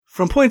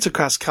From points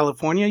across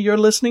California, you're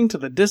listening to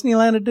the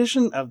Disneyland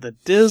edition of the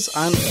Diz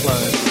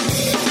Unplugged.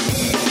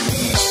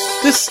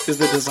 This is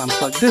the Diz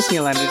Unplugged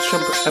Disneyland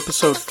edition,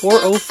 episode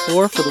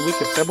 404 for the week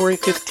of February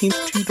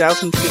 15th,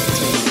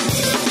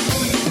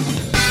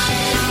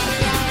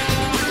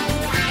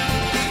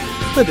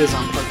 2015. The Diz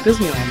Unplugged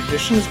Disneyland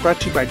edition is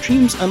brought to you by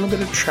Dreams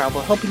Unlimited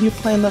Travel, helping you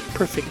plan the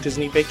perfect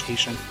Disney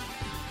vacation.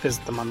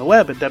 Visit them on the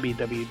web at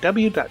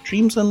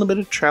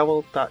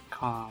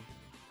www.dreamsunlimitedtravel.com.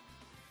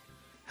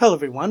 Hello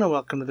everyone, and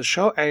welcome to the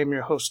show. I am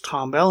your host,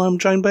 Tom Bell. I'm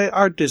joined by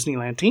our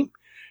Disneyland team,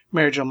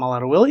 Mary Jo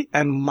Malato-Willie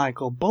and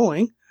Michael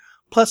Bowling,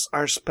 plus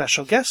our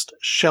special guest,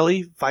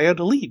 Shelley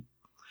Valladolid.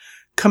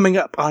 Coming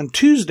up on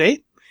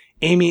Tuesday,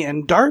 Amy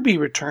and Darby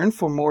return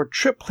for more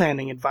trip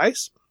planning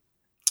advice,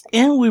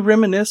 and we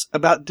reminisce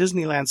about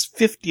Disneyland's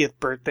 50th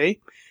birthday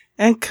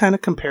and kind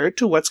of compare it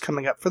to what's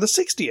coming up for the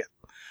 60th.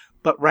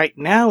 But right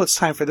now, it's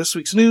time for this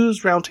week's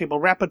news,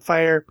 Roundtable Rapid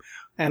Fire,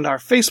 and our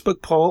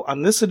Facebook poll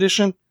on this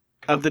edition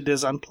of the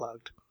Diz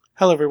Unplugged.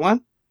 Hello,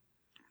 everyone.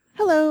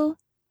 Hello.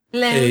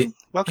 Hey.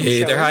 Welcome,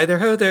 Hey Shelley. there, hi there,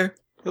 ho there.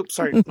 Oops,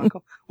 sorry,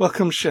 Michael.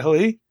 Welcome,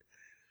 Shelley.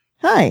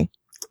 Hi.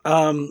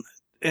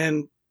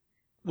 And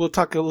we'll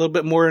talk a little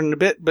bit more in a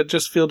bit, but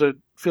just feel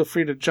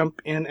free to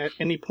jump in at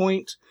any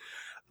point.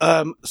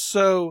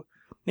 So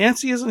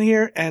Nancy isn't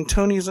here and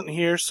Tony isn't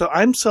here, so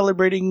I'm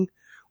celebrating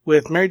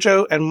with Mary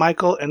Jo and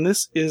Michael, and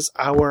this is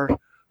our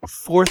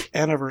 4th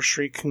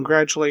anniversary.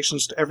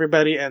 Congratulations to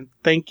everybody, and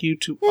thank you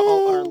to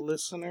all our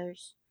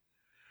listeners.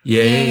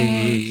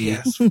 Yay.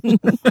 Yes.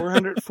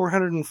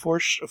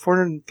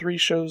 403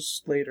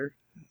 shows later.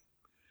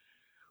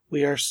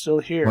 We are still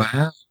here.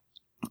 Wow.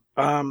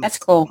 That's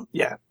cool.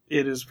 Yeah,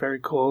 it is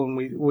very cool, and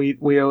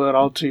we owe it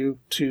all to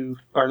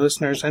our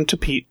listeners and to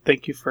Pete.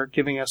 Thank you for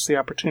giving us the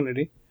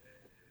opportunity.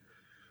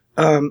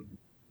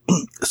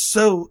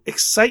 So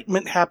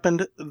excitement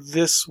happened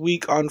this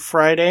week on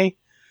Friday,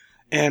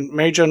 and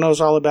Mary Jo knows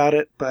all about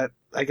it, but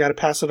I gotta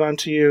pass it on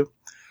to you.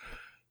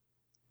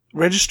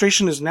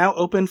 Registration is now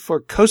open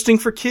for Coasting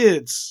for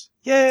Kids.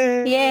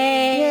 Yay!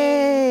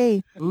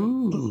 Yay!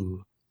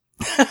 Ooh.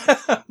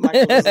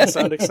 Michael doesn't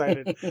sound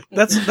excited.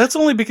 That's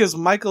only because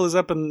Michael is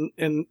up in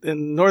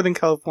Northern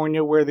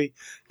California where the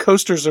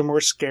coasters are more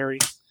scary.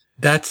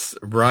 That's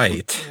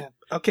right. Yeah.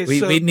 Okay,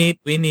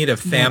 We need a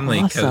family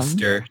Awesome.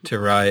 coaster to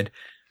ride.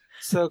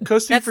 So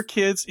Coasting for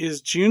Kids is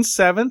June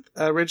 7th.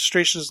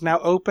 Registration is now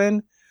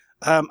open.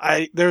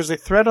 There's a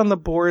thread on the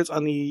boards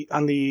on the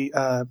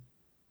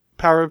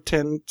Power of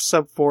 10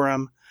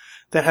 subforum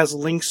that has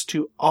links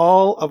to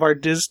all of our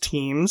Diz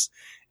teams.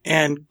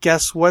 And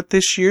guess what?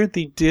 This year,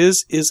 the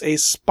Diz is a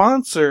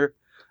sponsor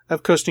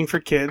of Coasting for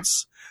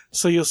Kids.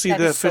 So you'll see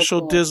the official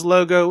cool. Diz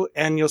logo,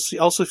 and you'll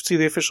also see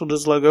the official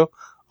Diz logo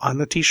on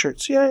the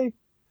t-shirts. Yay!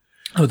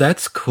 Oh,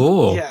 that's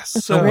cool. Yes. So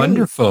So,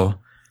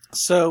 wonderful.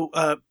 so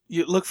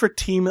you look for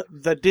Team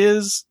The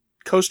Diz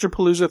Coaster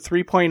Palooza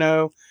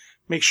 3.0.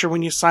 Make sure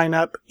when you sign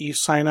up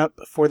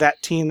for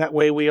that team. That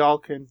way we all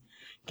can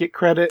get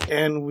credit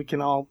and we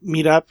can all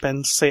meet up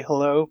and say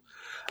hello.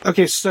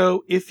 Okay,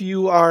 so if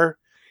you are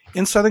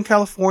in Southern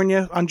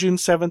California on June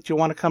 7th, you'll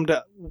want to come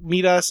to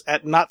meet us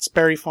at Knott's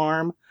Berry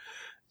Farm.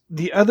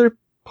 The other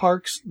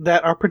parks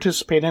that are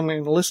participating, I'm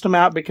going to list them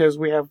out because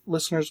we have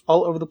listeners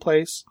all over the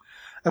place.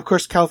 Of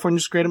course,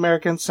 California's Great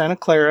American, Santa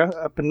Clara,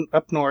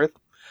 up north.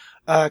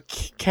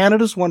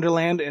 Canada's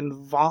Wonderland in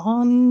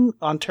Vaughan,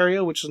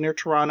 Ontario, which is near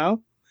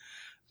Toronto.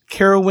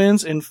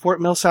 Carowinds in Fort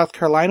Mill, South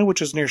Carolina,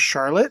 which is near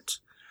Charlotte.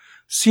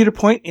 Cedar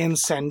Point in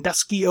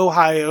Sandusky,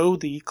 Ohio,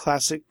 the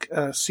classic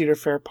Cedar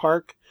Fair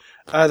Park.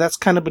 That's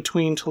kind of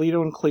between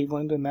Toledo and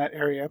Cleveland in that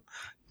area.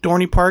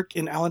 Dorney Park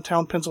in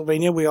Allentown,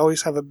 Pennsylvania. We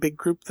always have a big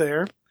group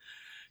there.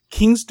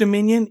 Kings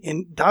Dominion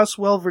in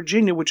Doswell,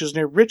 Virginia, which is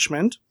near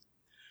Richmond.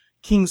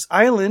 Kings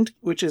Island,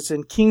 which is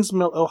in Kings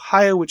Mill,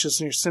 Ohio, which is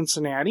near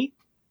Cincinnati.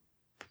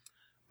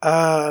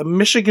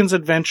 Michigan's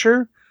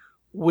Adventure,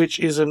 which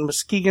is in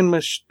Muskegon,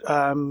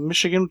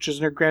 Michigan, which is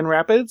near Grand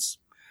Rapids.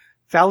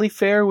 Valley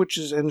Fair, which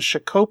is in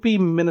Shakopee,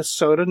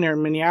 Minnesota, near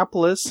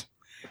Minneapolis.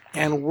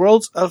 And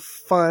Worlds of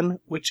Fun,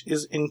 which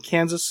is in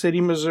Kansas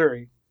City,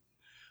 Missouri.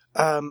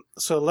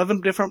 So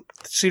 11 different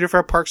Cedar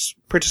Fair parks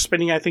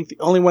participating. I think the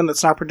only one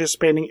that's not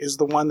participating is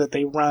the one that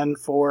they run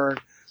for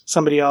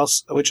somebody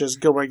else, which is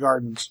Gilroy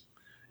Gardens,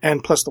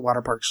 and plus the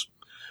water parks.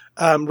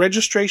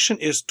 Registration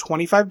is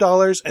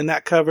 $25, and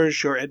that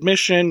covers your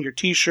admission, your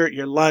t-shirt,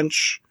 your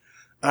lunch,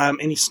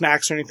 any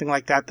snacks or anything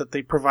like that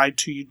they provide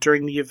to you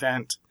during the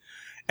event.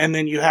 And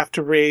then you have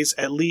to raise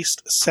at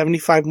least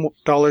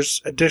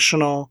 $75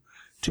 additional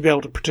to be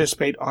able to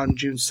participate on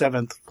June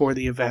 7th for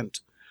the event.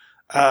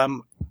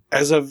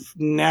 As of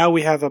now,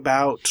 we have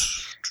about,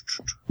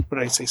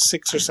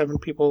 6 or 7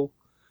 people?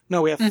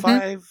 No, we have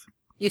 5.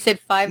 You said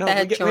 5 No, that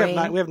had joined.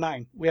 we have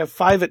 9. We have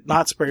 5 at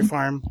Knott's Berry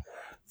Farm,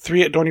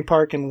 3 at Dorney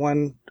Park, and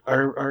 1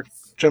 our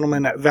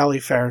gentleman at Valley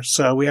Fair.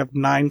 So we have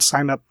 9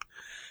 sign up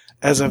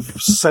as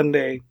of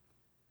Sunday.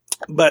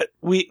 But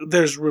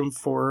there's room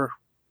for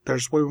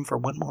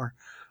one more.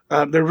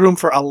 There's room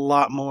for a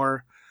lot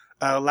more.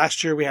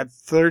 Last year we had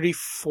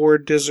 34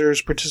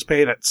 Dizzers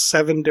participate at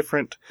 7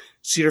 different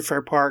Cedar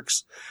Fair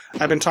parks.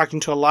 I've been talking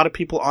to a lot of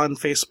people on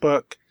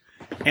Facebook,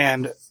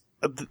 and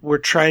we're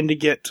trying to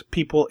get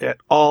people at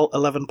all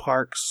 11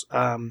 parks.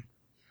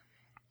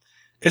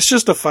 It's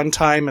just a fun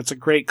time. It's a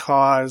great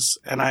cause,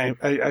 and I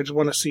just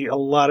want to see a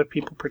lot of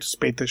people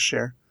participate this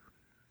year.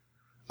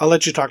 I'll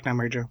let you talk now,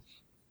 Mary Jo.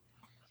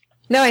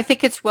 No, I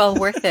think it's well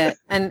worth it.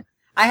 And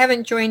I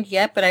haven't joined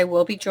yet, but I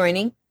will be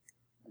joining.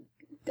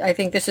 I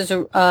think this is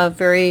a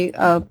very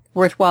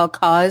worthwhile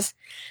cause.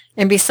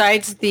 And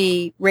besides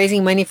the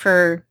raising money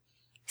for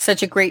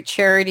such a great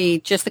charity,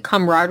 just the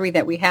camaraderie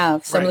that we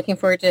have. So I'm looking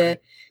forward to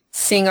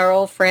seeing our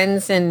old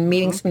friends and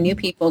meeting some new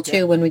people,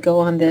 too, when we go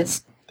on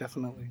this.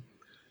 Definitely.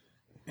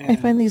 I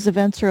find these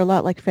events are a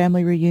lot like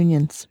family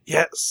reunions.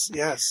 Yes,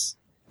 yes.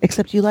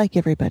 Except you like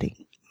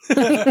everybody.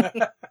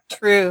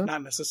 True.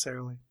 Not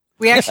necessarily.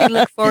 We actually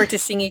look forward to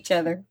seeing each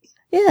other.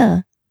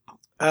 Yeah.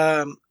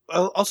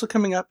 Also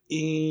coming up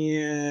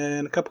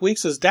in a couple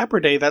weeks is Dapper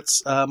Day.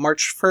 That's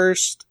March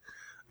 1st.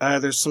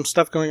 There's some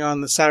stuff going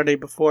on the Saturday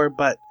before,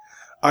 but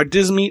our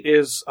Disney Meet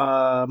is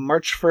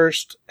March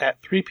 1st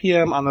at 3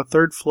 p.m. on the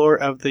 3rd floor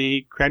of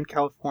the Grand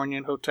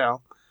Californian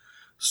Hotel.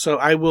 So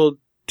I will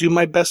do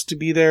my best to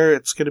be there.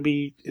 It's gonna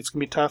be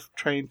tough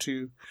trying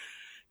to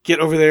get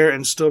over there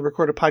and still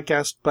record a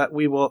podcast, but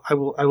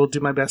I will do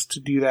my best to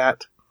do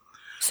that.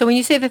 So when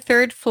you say the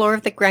 3rd floor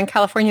of the Grand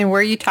Californian,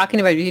 where are you talking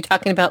about? Are you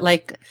talking about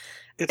like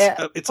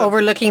it's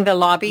overlooking the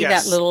lobby,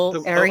 yes, that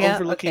little area?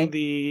 Overlooking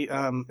the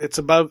it's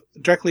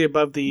directly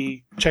above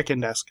the check-in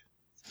desk.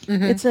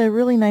 Mm-hmm. It's a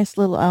really nice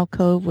little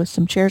alcove with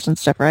some chairs and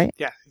stuff, right?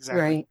 Yeah,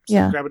 exactly. Right. So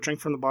yeah. Grab a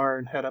drink from the bar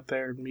and head up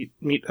there and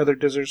meet other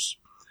Dizzers.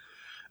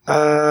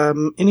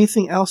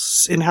 Anything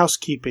else in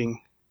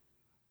housekeeping?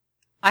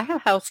 I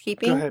have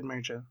housekeeping. Go ahead,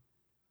 Mary Jo.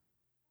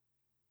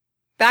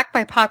 Back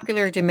by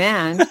popular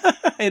demand.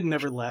 It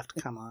never left.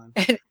 Come on.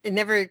 It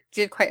never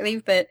did quite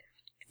leave, but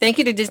thank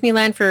you to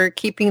Disneyland for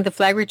keeping the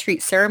flag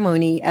retreat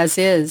ceremony as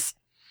is.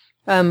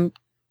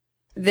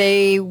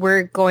 They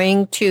were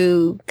going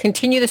to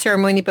continue the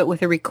ceremony, but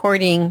with a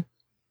recording,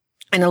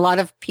 and a lot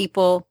of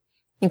people,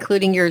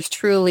 including yours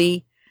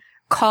truly,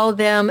 called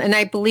them, and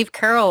I believe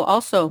Carol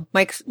also,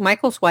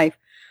 Michael's wife,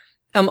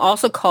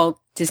 also called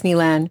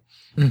Disneyland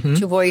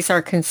to voice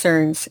our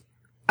concerns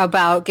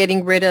about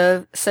getting rid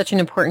of such an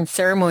important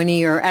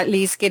ceremony, or at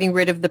least getting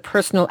rid of the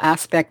personal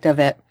aspect of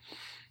it.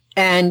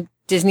 And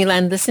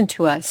Disneyland listened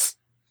to us.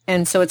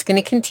 And so it's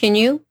going to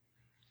continue.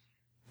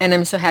 And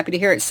I'm so happy to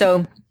hear it.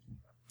 So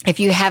if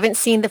you haven't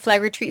seen the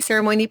flag retreat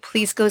ceremony,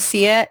 please go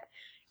see it.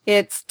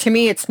 To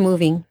me, it's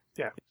moving.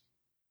 Yeah.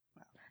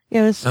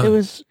 There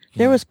was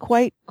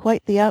quite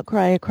the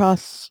outcry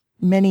across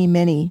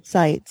many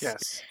sites.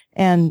 Yes.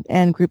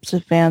 And groups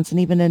of fans and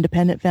even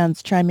independent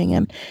fans chiming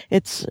in.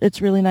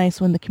 It's really nice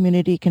when the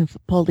community can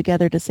pull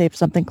together to save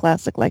something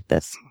classic like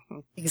this.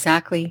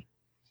 Exactly.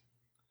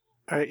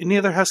 All right. Any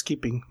other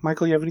housekeeping?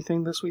 Michael, you have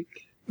anything this week?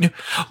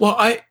 Well,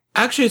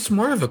 actually, it's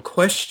more of a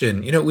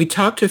question. We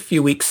talked a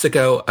few weeks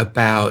ago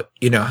about,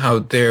 how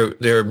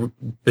they're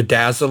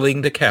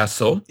bedazzling the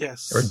castle.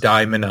 Yes. Or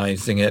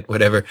diamondizing it,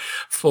 whatever,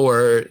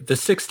 for the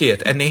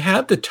 60th. And they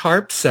had the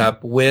tarps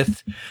up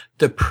with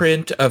the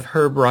print of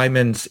Herb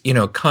Ryman's,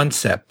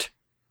 concept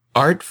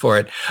art for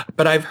it.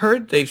 But I've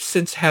heard they've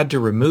since had to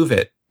remove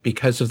it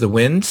because of the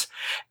winds.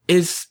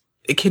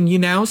 Can you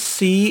now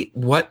see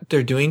what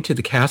they're doing to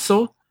the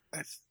castle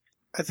I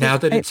think now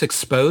that it's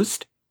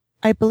exposed?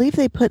 I believe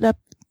they put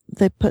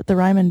the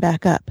Ryman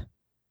back up.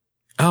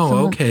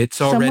 Oh, okay.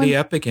 It's already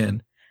up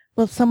again.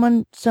 Well,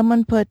 someone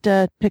put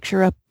a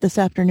picture up this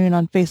afternoon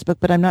on Facebook,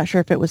 but I'm not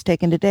sure if it was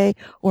taken today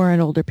or an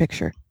older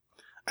picture.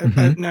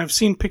 I've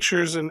seen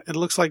pictures, and it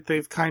looks like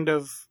they've kind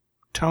of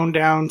toned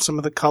down some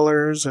of the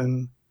colors,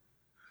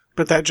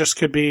 but that just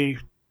could be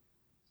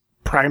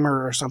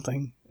primer or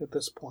something at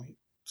this point.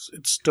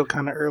 It's still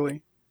kind of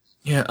early.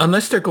 Yeah,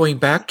 unless they're going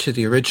back to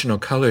the original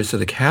colors of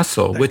the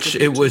castle, which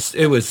it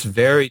was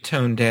very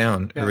toned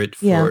down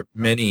for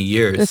many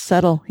years. It's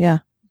subtle, yeah.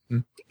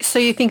 So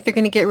you think they're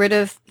going to get rid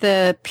of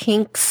the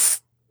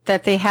pinks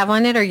that they have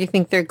on it, or you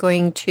think they're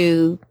going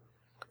to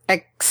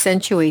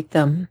accentuate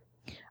them?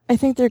 I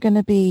think they're going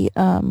to be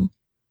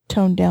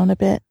toned down a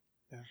bit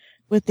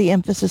with the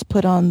emphasis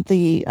put on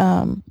the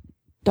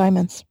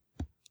diamonds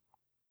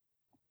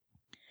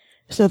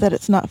so that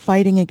it's not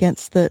fighting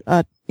against the,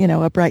 a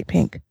bright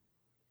pink.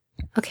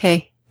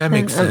 Okay. That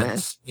makes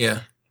sense. Yeah.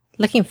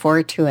 Looking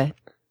forward to it.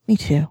 Me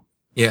too.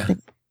 Yeah.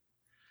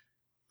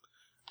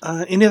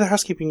 Any other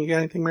housekeeping? You got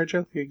anything, Mary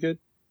Jo? You good?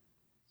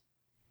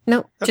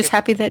 No, just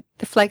happy that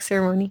the flag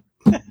ceremony.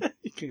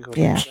 You can go.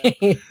 Yeah.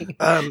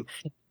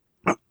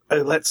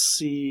 Let's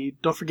see.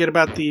 Don't forget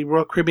about the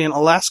Royal Caribbean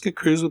Alaska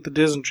cruise with the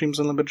Disney Dreams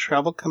Unlimited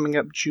Travel coming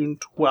up June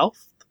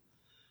 12th.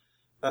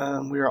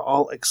 We are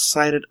all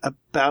excited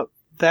about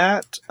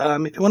that.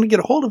 If you want to get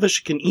a hold of us,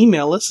 you can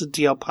email us at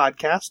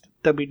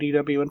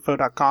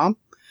dlpodcast@wdwinfo.com.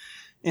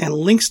 And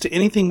links to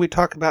anything we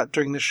talk about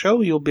during the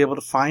show, you'll be able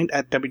to find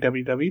at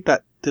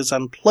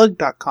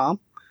www.disunplug.com.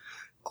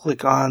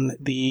 Click on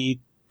the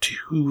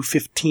to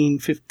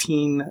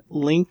 1515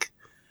 link,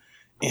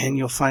 and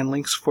you'll find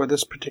links for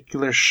this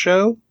particular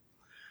show.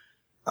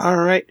 All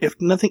right.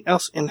 If nothing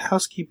else in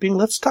housekeeping,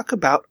 let's talk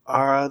about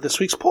this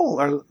week's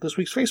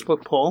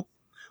Facebook poll.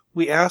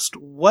 We asked,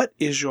 what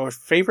is your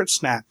favorite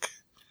snack?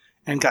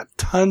 And got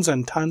tons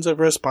and tons of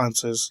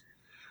responses.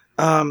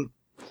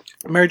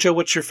 Mary Jo,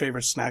 what's your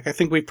favorite snack? I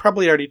think we've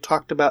probably already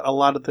talked about a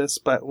lot of this,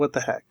 but what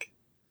the heck?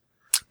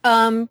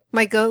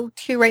 My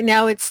go-to right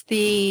now, it's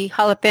the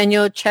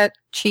jalapeno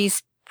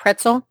cheese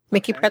pretzel,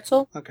 Mickey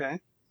pretzel.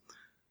 Okay.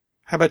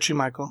 How about you,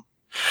 Michael?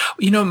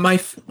 You know, my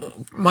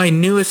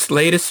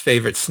latest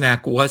favorite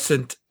snack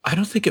I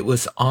don't think it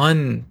was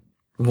on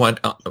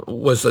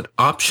was an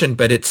option,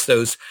 but it's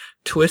those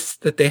twists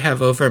that they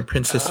have over in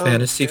Princess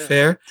Fantasy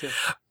Fair. Yeah.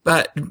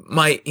 But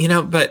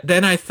but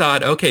then I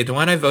thought, okay, the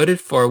one I voted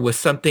for was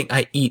something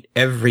I eat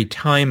every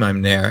time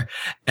I'm there.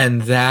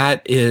 And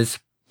that is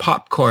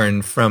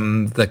popcorn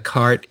from the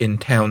cart in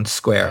Town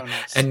Square. Oh,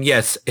 nice. And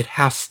yes, it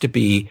has to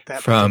be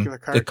that from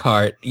the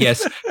cart.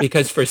 Yes,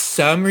 because for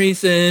some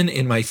reason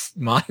in my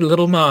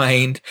little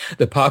mind,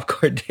 the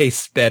popcorn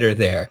tastes better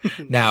there.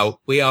 Now,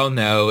 we all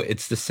know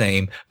it's the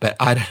same, but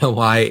I don't know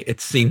why it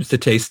seems to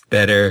taste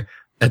better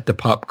at the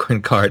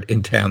popcorn cart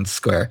in Town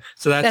Square.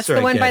 So that's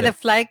the one by the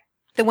flag.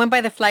 The one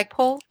by the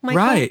flagpole,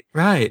 Michael?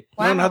 Right.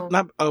 Wow. No,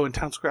 not in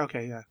Town Square.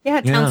 Okay, yeah.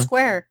 Yeah, Town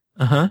Square.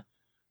 Uh-huh.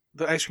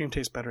 The ice cream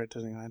tastes better at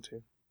Disneyland,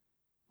 too.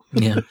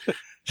 Yeah.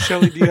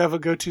 Shelley, do you have a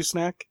go-to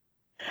snack?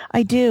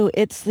 I do.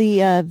 It's the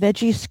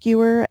veggie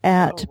skewer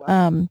at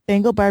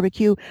Bengal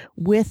Barbecue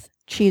with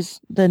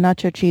the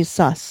nacho cheese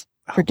sauce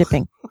for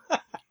dipping.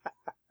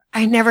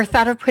 I never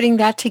thought of putting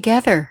that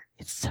together.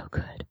 It's so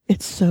good.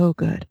 It's so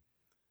good.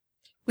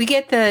 We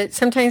get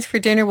sometimes for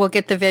dinner, we'll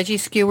get the veggie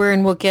skewer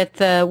and we'll get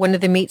one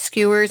of the meat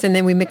skewers and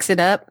then we mix it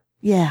up.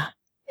 Yeah.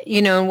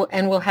 You know,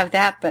 and we'll have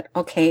that, but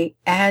okay,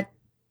 add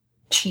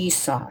cheese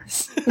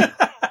sauce.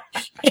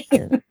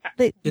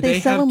 They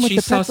sell them with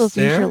the pretzels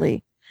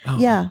usually. Oh.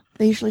 Yeah,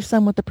 they usually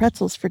sell them with the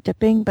pretzels for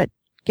dipping, but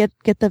get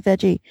the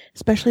veggie,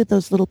 especially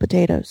those little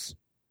potatoes.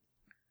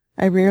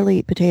 I rarely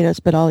eat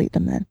potatoes, but I'll eat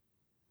them then.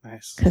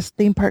 Nice. Because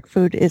theme park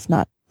food is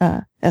not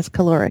as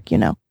caloric, you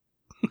know.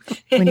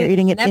 When you're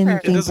eating it in the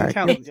theme park.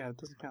 Yeah, it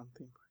doesn't count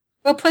theme park.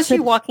 Well, plus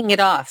you're walking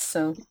it off,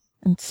 so.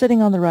 And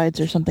sitting on the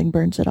rides or something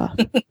burns it off.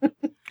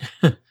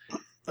 All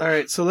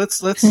right, so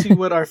let's see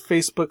what our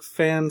Facebook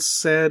fans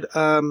said.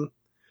 Tom,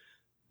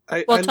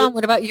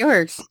 what about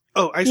yours?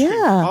 Oh, ice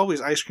cream.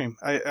 Always ice cream.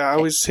 I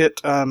always hit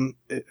even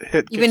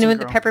when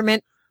the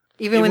peppermint,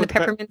 when the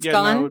peppermint's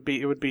gone. No,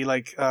 it would be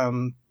like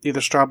either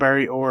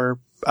strawberry or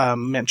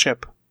mint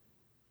chip.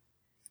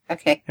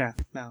 Okay. Yeah.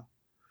 No.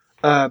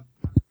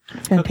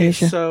 Fantasia. Okay,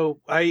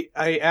 so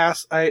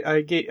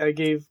I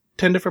gave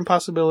 10 different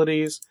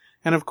possibilities,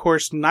 and of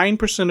course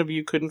 9% of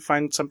you couldn't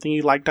find something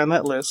you liked on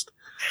that list.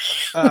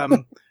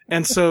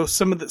 And so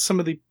some of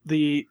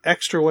the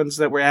extra ones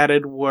that were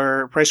added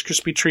were Rice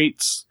Krispie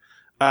treats,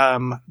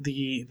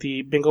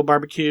 the Bengal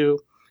barbecue,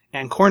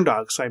 and corn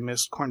dogs. I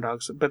missed corn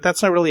dogs, but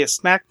that's not really a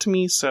snack to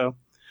me. So,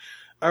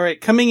 all right,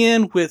 coming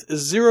in with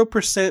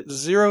 0%,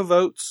 0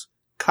 votes,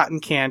 cotton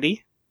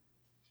candy.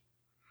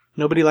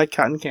 Nobody liked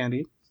cotton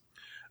candy.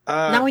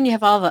 Not when you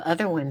have all the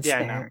other ones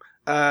there.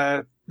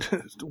 I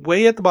know.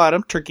 Way at the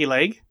bottom, turkey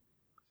leg.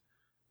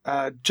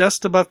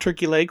 Just above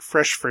turkey leg,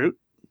 fresh fruit.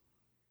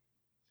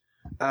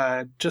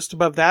 Just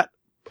above that,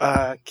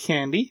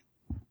 candy.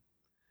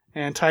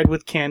 And tied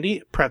with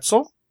candy,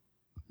 pretzel.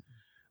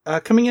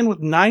 Coming in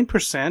with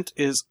 9%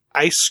 is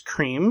ice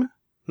cream.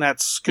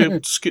 That's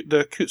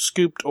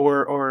scooped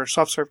or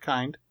soft serve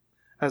kind,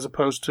 as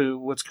opposed to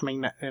what's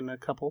coming in a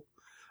couple.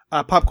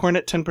 Popcorn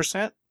at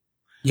 10%.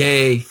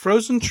 Yay!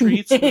 Frozen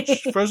treats,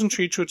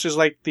 which is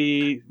like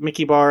the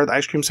Mickey bar, the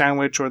ice cream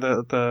sandwich, or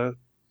the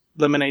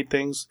lemonade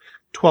things,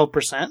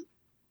 12%.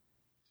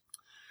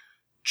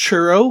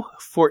 Churro,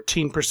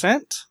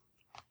 14%.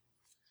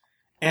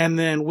 And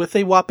then with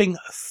a whopping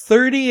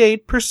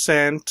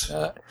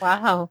 38%.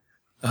 Wow.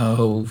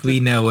 Oh, we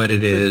know what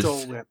it is.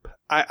 Dole Whip.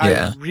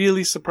 I'm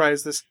really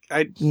surprised this.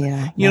 My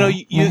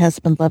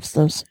husband loves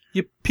those.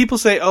 People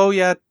say, oh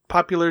yeah,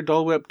 popular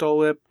Dole Whip,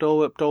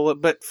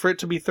 but for it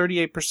to be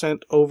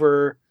 38%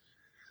 over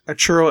a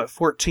churro at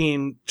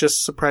 14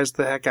 just surprised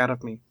the heck out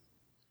of me.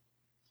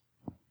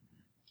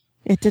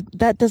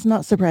 That does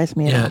not surprise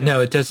me at all.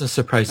 No, it doesn't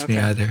surprise me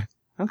either.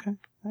 Okay.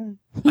 Right.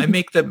 I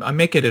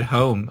make it at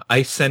home.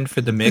 I send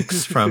for the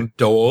mix from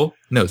Dole.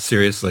 No,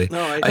 seriously.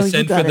 No, I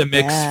send for the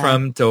mix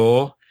from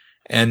Dole,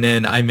 and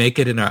then I make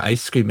it in our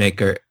ice cream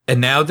maker.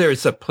 And now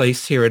there's a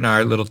place here in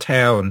our little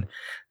town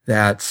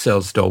that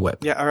sells Dole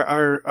Whip. Yeah,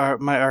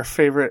 our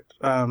favorite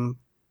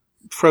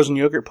frozen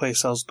yogurt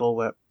place sells Dole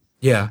Whip.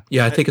 Yeah.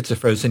 I think it's a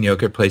frozen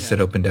yogurt place that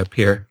opened up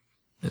here.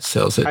 It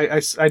sells it.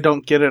 I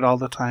don't get it all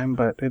the time,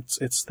 but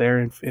it's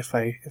there if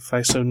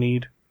I so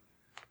need.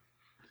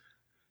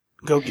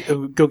 Go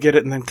get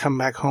it and then come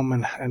back home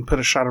and put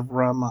a shot of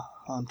rum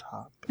on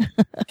top.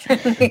 I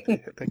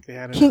think they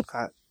had it in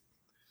Epcot.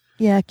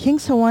 Yeah,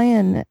 King's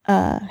Hawaiian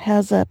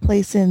has a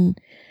place in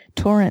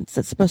Torrance.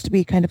 It's supposed to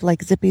be kind of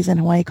like Zippy's in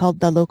Hawaii, called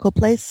the Local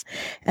Place.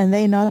 And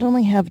they not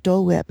only have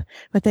Dole Whip,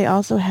 but they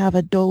also have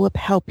a Dole Whip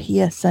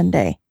Haupia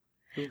sundae,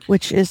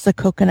 which is the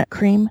coconut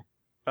cream.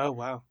 Oh,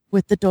 wow.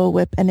 With the Dole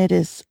Whip. And it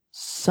is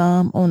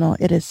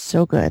it is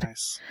so good.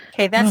 Nice.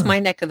 Okay, that's my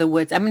neck of the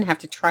woods. I'm going to have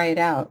to try it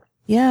out.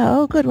 Yeah.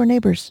 Oh, good. We're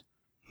neighbors.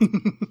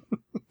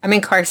 I'm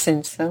in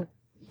Carson, so.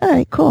 All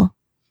right, cool.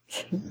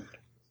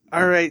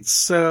 All right,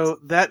 so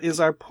that is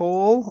our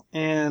poll,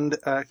 and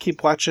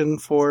keep watching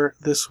for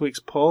this week's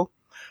poll.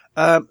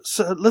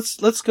 So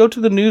let's go to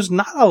the news.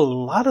 Not a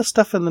lot of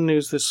stuff in the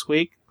news this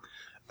week.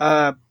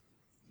 I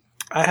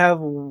have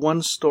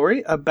one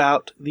story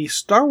about the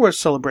Star Wars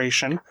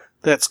celebration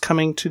that's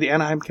coming to the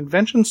Anaheim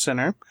Convention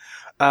Center.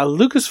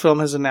 Lucasfilm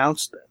has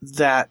announced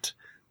that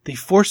the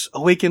Force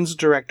Awakens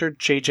director,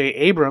 J.J.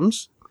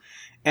 Abrams,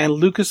 and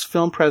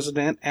Lucasfilm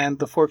president and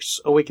The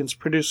Force Awakens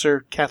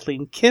producer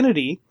Kathleen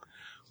Kennedy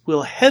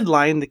will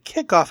headline the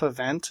kickoff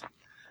event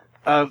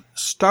of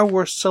Star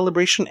Wars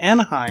Celebration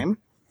Anaheim,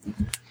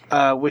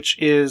 which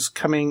is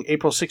coming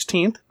April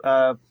 16th.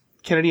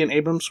 Kennedy and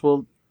Abrams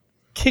will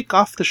kick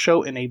off the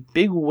show in a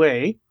big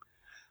way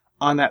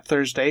on that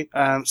Thursday.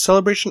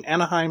 Celebration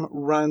Anaheim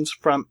runs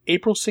from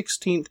April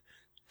 16th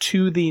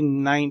to the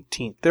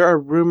 19th. There are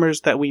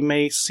rumors that we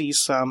may see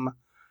some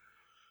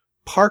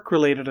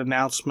park-related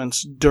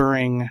announcements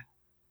during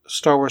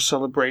Star Wars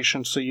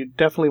Celebration, so you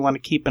definitely want to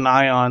keep an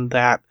eye on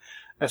that,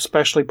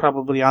 especially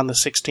probably on the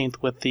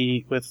 16th with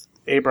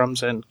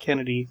Abrams and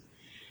Kennedy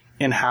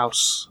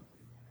in-house.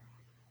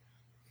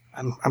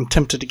 I'm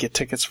tempted to get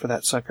tickets for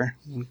that sucker.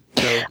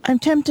 So. I'm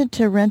tempted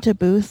to rent a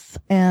booth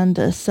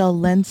and sell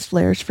lens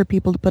flares for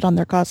people to put on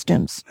their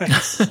costumes.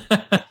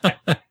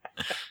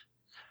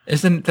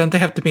 Don't they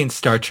have to be in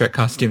Star Trek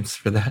costumes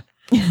for that?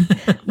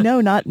 No,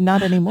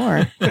 not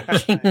anymore.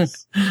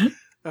 Nice.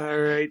 All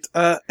right.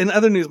 In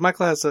other news,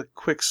 Michael has a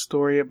quick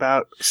story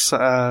about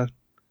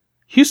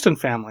Houston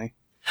family.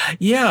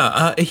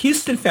 Yeah, a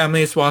Houston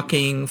family is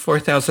walking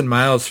 4,000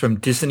 miles from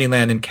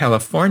Disneyland in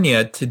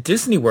California to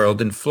Disney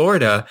World in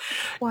Florida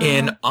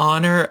in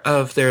honor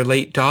of their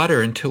late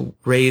daughter and to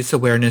raise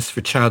awareness for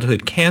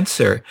childhood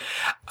cancer.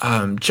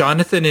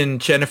 Jonathan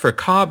and Jennifer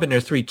Cobb and their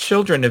 3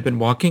 children have been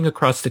walking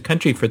across the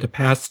country for the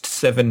past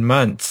 7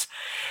 months.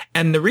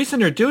 And the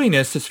reason they're doing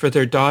this is for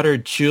their daughter,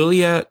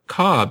 Julia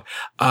Cobb.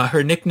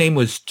 Her nickname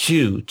was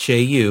Ju,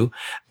 J-U,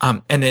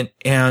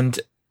 and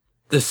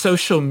the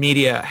social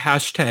media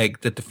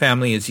hashtag that the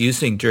family is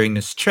using during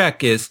this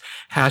trek is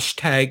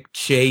hashtag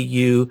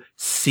JUCAN,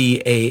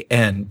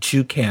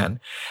 Jucan.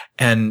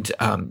 And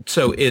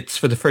so it's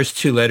for the first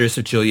 2 letters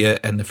of Julia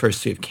and the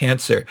first 3 of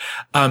cancer.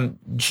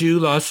 Ju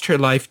lost her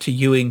life to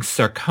Ewing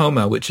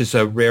sarcoma, which is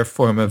a rare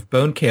form of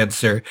bone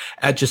cancer,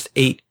 at just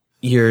 8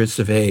 years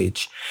of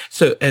age.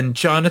 So, and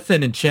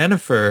Jonathan and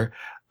Jennifer,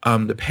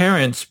 the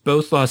parents,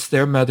 both lost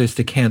their mothers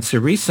to cancer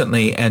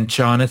recently, and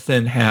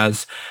Jonathan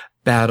has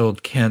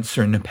battled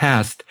cancer in the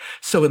past.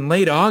 So in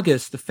late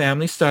August, the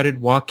family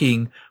started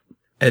walking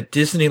at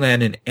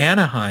Disneyland in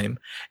Anaheim,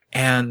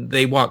 and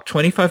they walked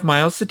 25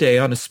 miles a day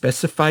on a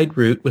specified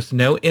route with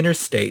no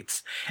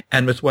interstates,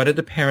 and with one of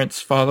the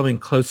parents following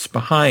close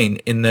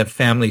behind in the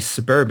family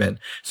Suburban.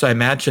 So I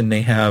imagine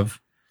they have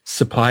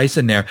supplies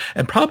in there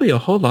and probably a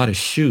whole lot of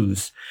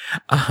shoes.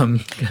 I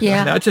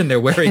imagine they're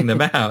wearing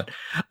them out.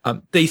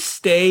 They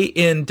stay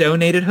in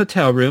donated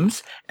hotel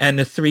rooms, and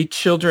the 3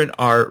 children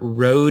are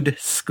road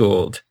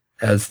schooled,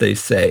 as they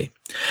say.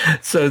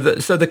 So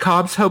the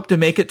Cobbs hope to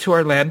make it to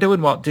Orlando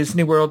and Walt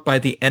Disney World by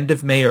the end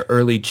of May or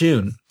early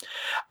June.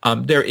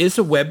 There is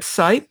a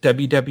website,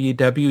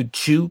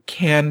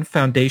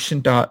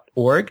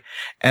 www.jucanfoundation.org,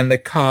 and the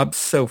Cobbs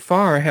so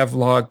far have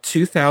logged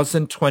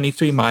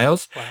 2,023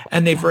 miles,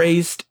 and they've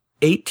raised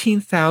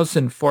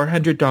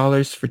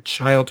 $18,400 for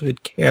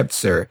childhood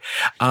cancer,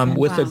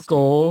 with a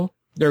goal.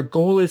 Their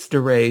goal is to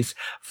raise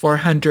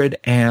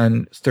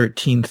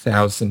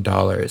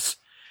 $413,000.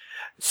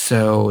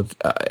 So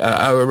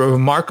a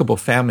remarkable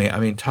family. I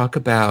mean,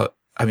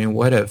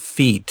 what a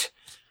feat,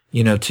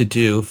 to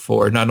do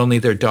for not only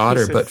their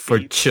daughter, but for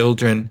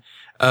children.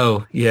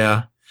 Oh,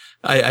 yeah.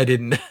 I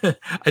didn't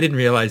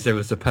realize there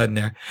was a pun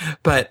there,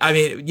 but I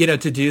mean,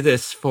 to do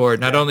this for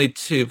not only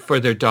for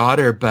their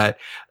daughter, but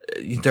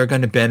they're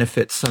going to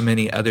benefit so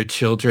many other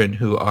children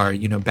who are,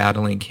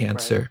 battling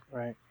cancer.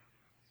 Right.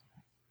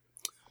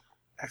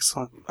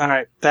 Excellent. All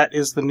right. That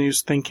is the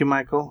news. Thank you,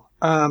 Michael.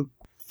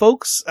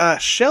 Folks,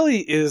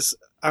 Shelley is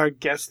our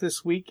guest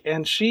this week,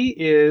 and she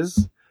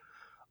is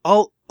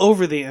all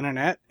over the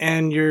internet,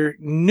 and your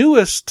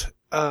newest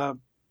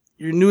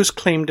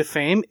claim to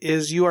fame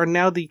is you are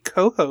now the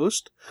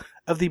co-host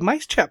of the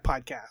Mice Chat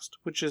podcast,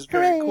 which is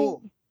very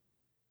cool.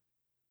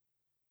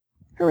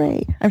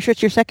 Hooray. I'm sure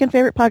it's your second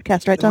favorite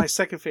podcast, right, Tom? My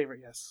second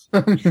favorite, yes.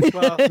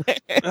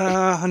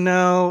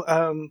 No,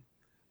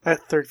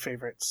 third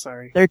favorite,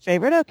 sorry. Third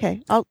favorite?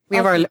 Okay. We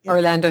have our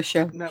Orlando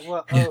show. No,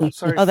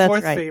 sorry, that's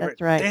fourth right, favorite.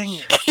 That's right. Dang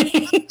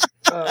it.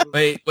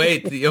 Wait.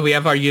 We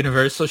have our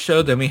Universal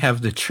show, then we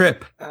have the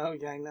trip. Oh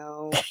yeah, I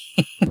know.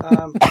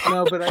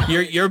 No, but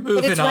You're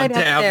moving on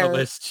down the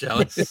list,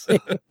 Shelley.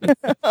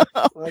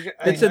 Well,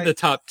 it's in the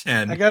top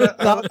 10.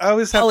 I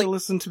always have to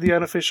listen to the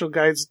unofficial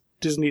guide's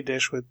Disney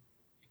Dish with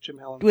Jim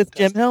Hill. With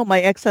Jim Hill,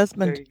 my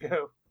ex-husband. There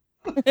you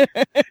go.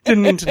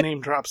 Didn't mean to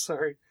name drop.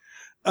 Sorry.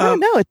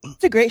 No,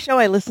 it's a great show.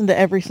 I listen to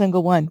every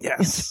single one. Yes,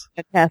 it's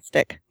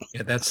fantastic.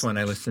 Yeah, that's one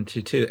I listen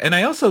to too, and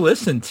I also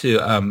listen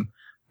to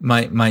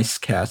my Mice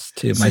Cast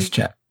too, Mice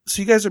Chat.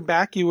 So you guys are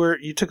back.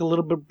 You took a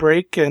little bit of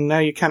break, and now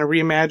you kind of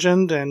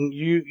reimagined, and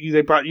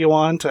they brought you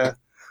on to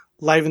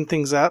liven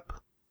things up.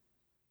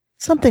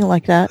 Something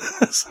like that.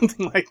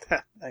 Something like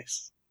that.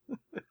 Nice.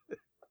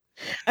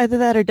 Either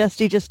that or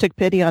Dusty just took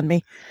pity on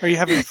me. Are you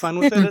having fun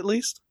with it at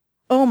least?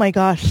 Oh my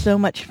gosh, so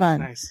much fun.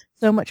 Nice.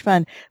 So much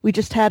fun. We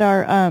just had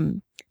our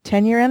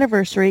 10-year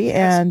anniversary,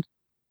 yes.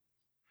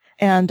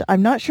 and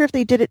I'm not sure if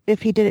he did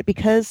it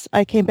because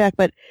I came back,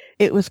 but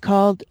it was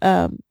called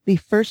the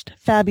First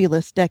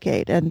Fabulous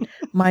Decade, and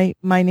my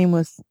name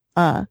was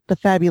the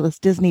Fabulous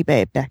Disney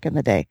Babe back in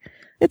the day.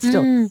 It's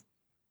still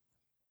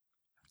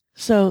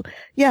So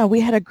yeah, we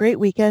had a great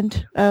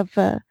weekend of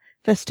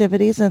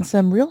festivities and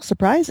some real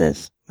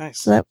surprises.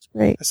 Nice. So that was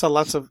great. I saw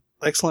lots of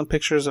excellent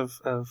pictures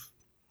of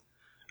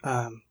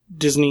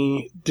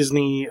Disney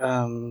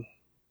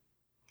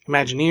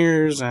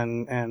Imagineers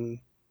and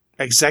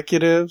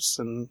executives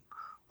and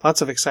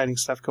lots of exciting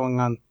stuff going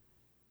on.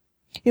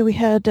 Yeah, we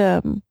had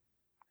kind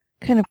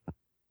of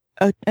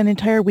an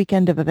entire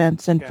weekend of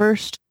events. And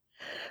first,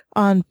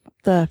 on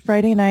the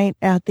Friday night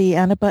at the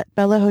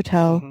Annabella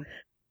Hotel,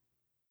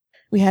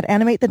 we had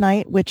Animate the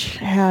Night, which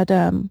had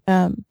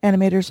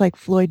animators like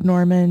Floyd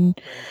Norman,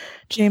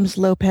 James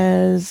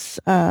Lopez,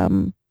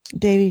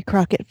 Davy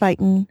Crockett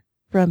Fighton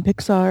from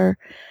Pixar,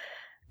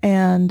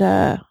 and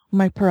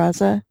Mike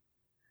Peraza.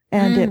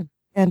 And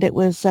it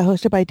was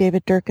hosted by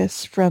David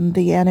Durkis from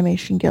the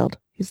Animation Guild.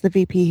 He's the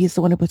VP. He's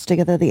the one who puts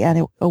together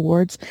the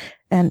awards.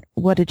 And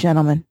what a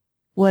gentleman.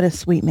 What a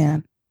sweet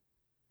man.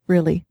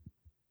 Really.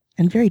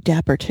 And very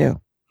dapper,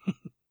 too.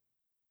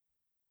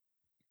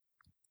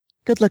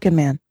 Good-looking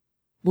man.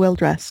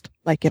 Well-dressed,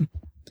 like him.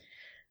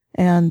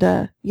 And,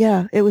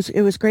 it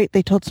was great.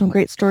 They told some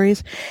great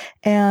stories.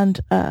 And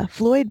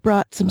Floyd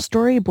brought some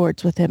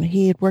storyboards with him.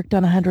 He had worked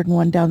on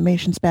 101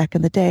 Dalmatians back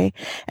in the day.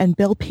 And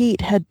Bill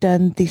Pete had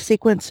done the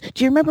sequence.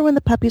 Do you remember when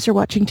the puppies are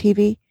watching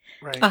TV?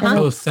 Right.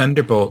 Oh,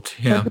 Thunderbolt.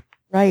 Yeah.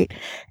 Right.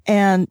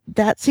 And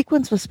that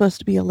sequence was supposed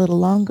to be a little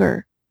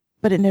longer,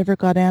 but it never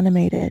got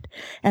animated.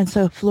 And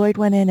so Floyd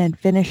went in and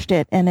finished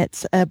it. And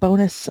it's a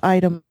bonus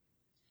item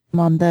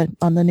on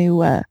the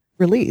new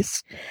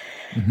release,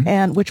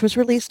 and which was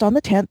released on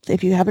the 10th.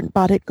 If you haven't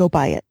bought it, go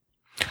buy it.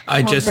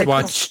 I just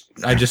watched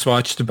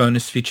the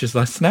bonus features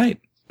last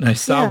night. And I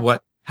saw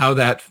what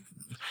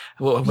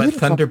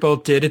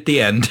Thunderbolt did at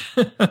the end.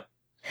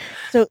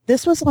 So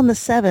this was on the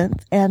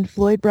 7th, and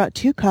Floyd brought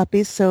 2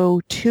 copies.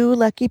 So 2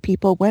 lucky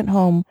people went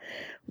home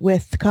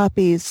with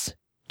copies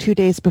 2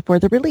 days before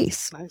the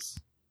release. Nice.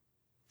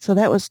 So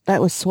that was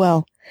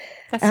swell.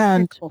 That's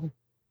very cool.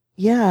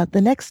 Yeah,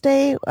 the next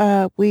day,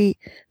 the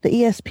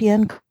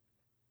ESPN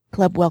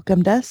Club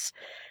welcomed us,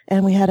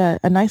 and we had a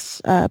nice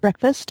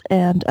breakfast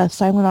and a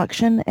silent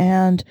auction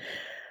and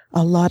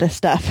a lot of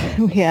stuff.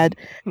 We had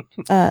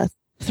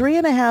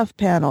 3.5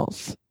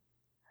 panels.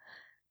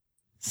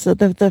 So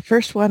the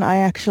first one I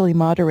actually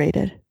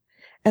moderated.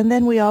 And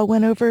then we all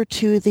went over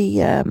to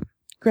the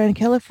Grand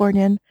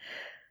Californian.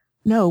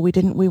 No, we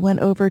didn't. We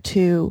went over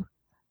to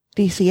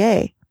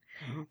DCA.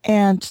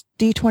 And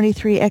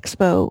D23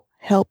 Expo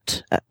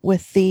helped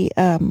with the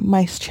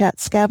Mice Chat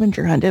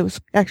scavenger hunt. It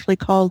was actually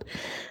called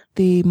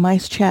the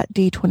Mice Chat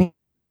D23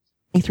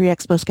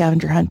 Expo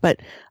scavenger hunt, but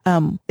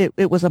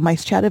it was a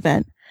Mice Chat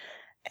event.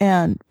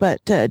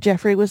 But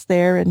Jeffrey was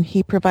there, and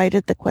he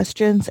provided the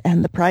questions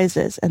and the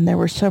prizes, and there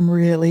were some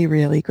really,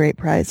 really great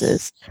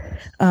prizes.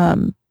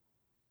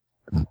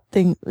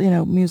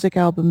 Music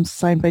albums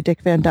signed by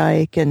Dick Van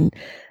Dyke, and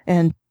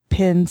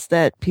pins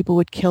that people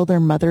would kill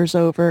their mothers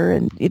over,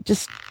 and it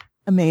just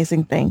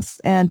amazing things.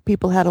 And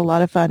people had a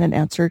lot of fun and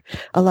answered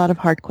a lot of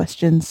hard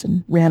questions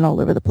and ran all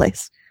over the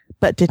place,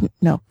 but didn't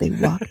know they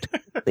walked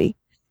quickly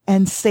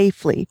and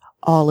safely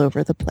all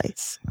over the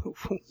place.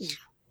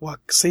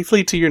 Walk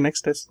safely to your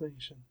next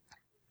destination.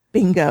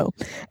 Bingo.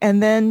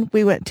 And then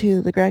we went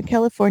to the Grand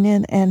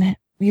Californian, and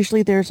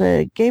usually there's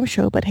a game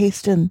show, but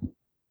Haston,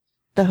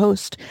 the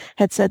host,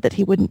 had said that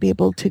he wouldn't be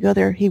able to go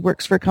there. He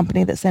works for a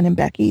company that sent him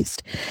back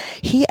east.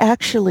 He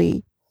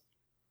actually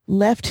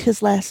left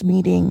his last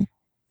meeting,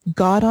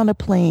 got on a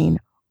plane,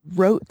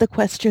 wrote the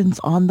questions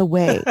on the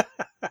way,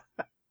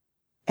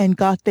 and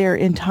got there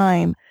in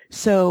time.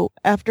 So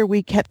after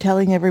we kept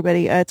telling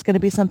everybody, it's going to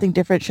be something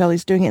different,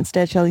 Shelley's doing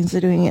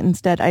it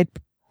instead, I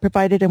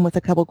provided him with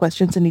a couple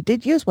questions, and he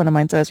did use one of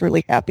mine, so I was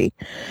really happy.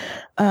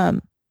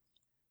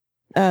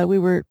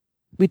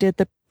 We did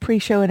the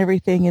pre-show and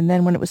everything, and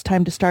then when it was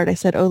time to start, I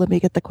said, let me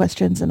get the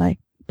questions, and I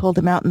pulled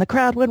him out, and the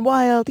crowd went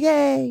wild.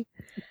 Yay!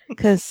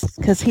 Because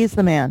he's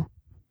the man.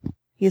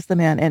 He's the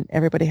man, and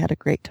everybody had a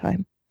great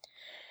time.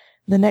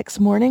 The next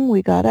morning,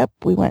 we got up,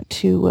 we went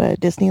to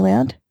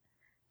Disneyland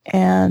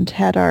and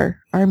had our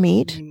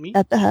meet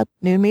at the hub,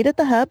 noon meet at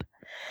the hub.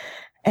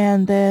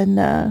 And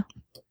then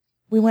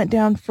we went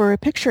down for a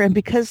picture. And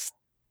because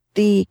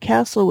the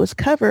castle was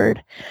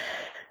covered,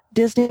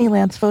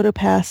 Disneyland's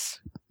PhotoPass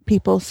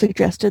people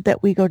suggested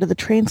that we go to the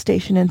train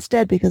station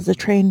instead because the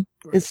train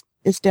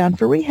is down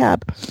for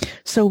rehab.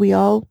 So we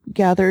all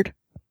gathered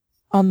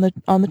on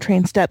the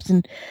train steps,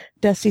 and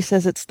Dusty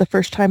says it's the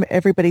first time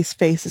everybody's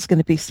face is going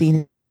to be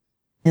seen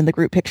in the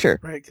group picture.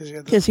 Right,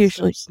 because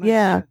usually,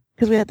 yeah,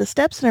 because we had the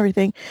steps and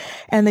everything,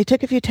 and they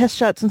took a few test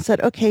shots and said,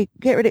 "Okay,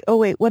 get ready. Oh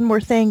wait, one more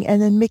thing,"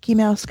 and then Mickey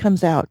Mouse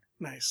comes out.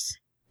 Nice.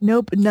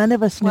 Nope, none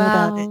of us knew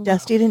about it.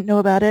 Dusty didn't know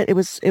about it. It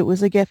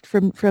was a gift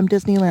from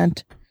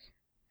Disneyland,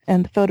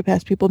 and the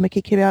PhotoPass people.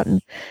 Mickey came out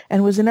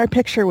and was in our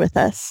picture with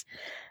us,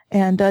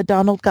 and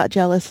Donald got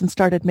jealous and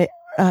started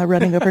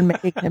running over and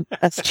making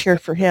us cheer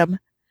for him.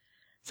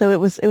 So it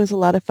was a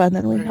lot of fun.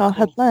 Then we all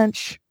had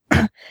lunch,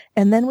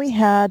 and then we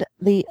had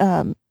the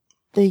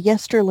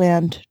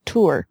Yesterland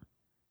tour,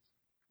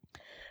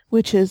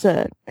 which is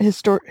a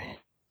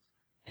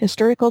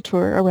historical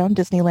tour around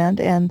Disneyland,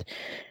 and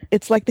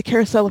it's like the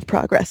Carousel of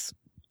Progress.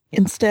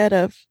 Instead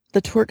of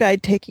the tour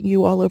guide taking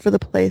you all over the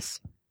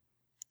place,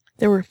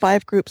 there were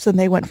 5 groups, and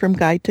they went from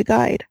guide to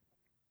guide.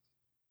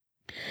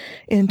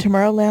 In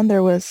Tomorrowland,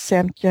 there was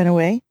Sam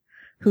Genoway,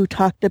 who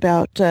talked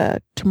about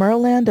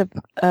Tomorrowland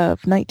of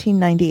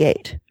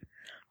 1998.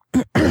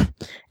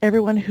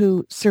 Everyone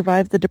who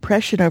survived the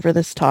Depression over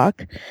this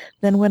talk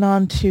then went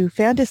on to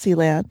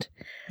Fantasyland,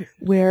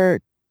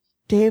 where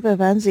Dave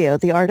Avanzio,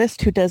 the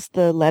artist who does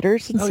the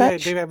letters and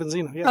such. Yeah, Dave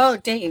Avanzino. Yes. Oh,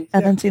 Dave.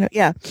 Avanzino,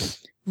 yeah.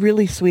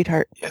 Really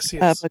sweetheart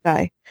of a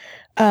guy.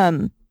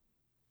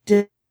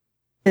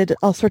 Did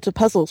all sorts of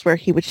puzzles where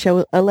he would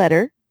show a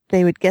letter.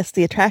 They would guess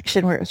the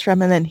attraction where it was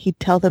from, and then he'd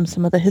tell them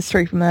some of the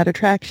history from that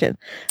attraction.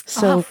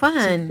 So, fun.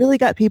 So it really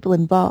got people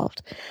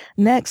involved.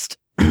 Next,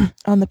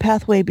 on the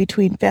pathway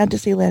between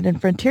Fantasyland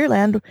and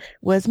Frontierland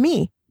was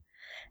me.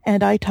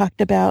 And I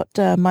talked about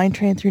Mine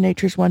Train Through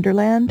Nature's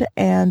Wonderland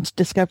and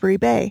Discovery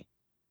Bay.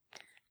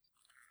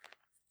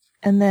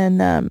 And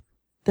then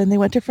they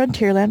went to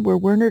Frontierland, where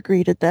Werner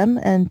greeted them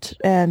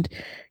and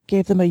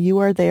gave them a "You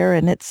Are There,"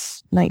 and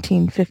it's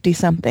 1950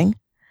 something.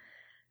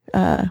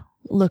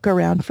 Look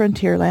around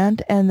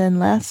Frontierland. And then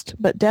last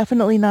but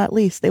definitely not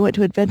least, they went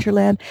to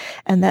Adventureland,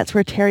 and that's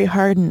where Terry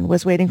Hardin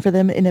was waiting for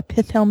them in a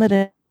pith helmet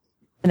and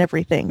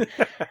everything,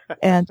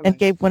 and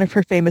gave one of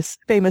her famous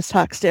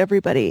talks to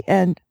everybody.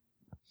 And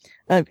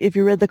if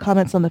you read the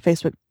comments on the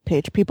Facebook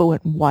page, people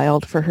went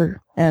wild for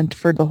her and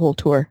for the whole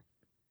tour.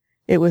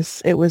 It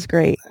was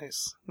great.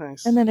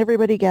 Nice. And then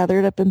everybody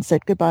gathered up and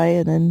said goodbye,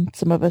 and then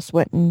some of us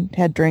went and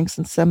had drinks,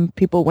 and some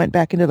people went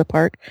back into the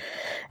park,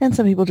 and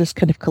some people just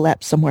kind of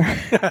collapsed somewhere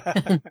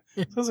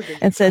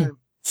and said,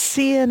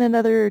 "See you in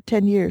another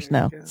 10 years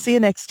now. See you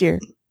next year."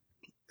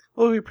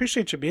 Well, we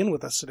appreciate you being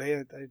with us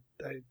today.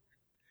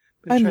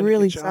 I'm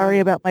really sorry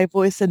about my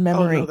voice and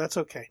memory. Oh, no, that's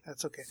okay.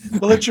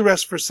 We'll let you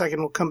rest for a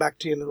second. We'll come back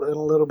to you in a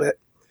little bit.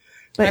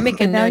 But I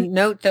make a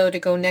note, though, to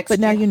go next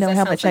But now year, you know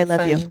how much I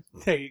love you.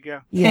 There you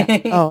go. Yeah.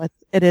 Oh,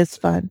 it is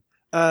fun.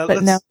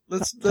 But now,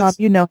 Tom,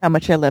 you know how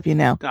much I love you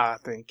now.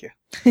 Thank you.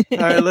 All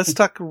right, let's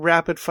talk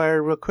rapid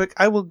fire real quick.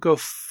 I will go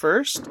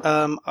first.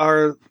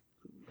 Our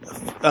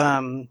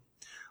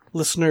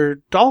listener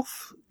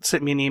Dolph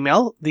sent me an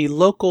email. The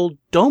local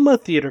Doma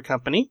Theater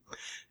Company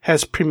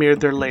has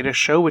premiered their latest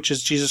show, which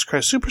is Jesus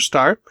Christ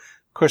Superstar,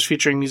 of course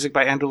featuring music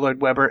by Andrew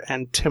Lloyd Webber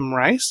and Tim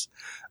Rice.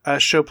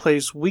 Show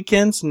plays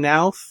weekends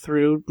now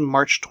through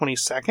March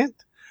 22nd.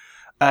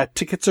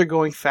 Tickets are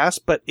going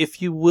fast, but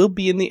if you will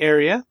be in the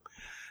area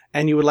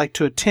and you would like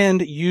to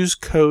attend, use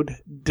code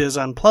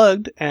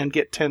DISUNPLUGGED and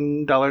get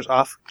 $10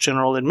 off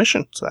general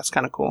admission. So that's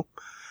kind of cool.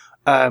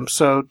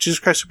 So Jesus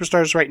Christ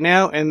Superstars right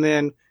now, and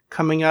then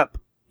coming up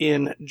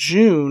in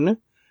June,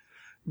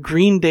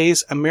 Green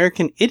Day's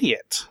American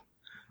Idiot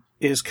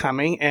is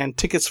coming, and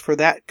tickets for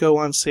that go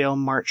on sale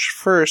March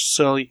 1st.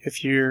 So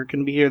if you're going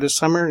to be here this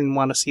summer and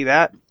want to see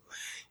that,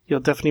 you'll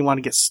definitely want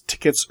to get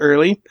tickets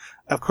early.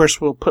 Of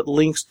course, we'll put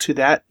links to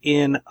that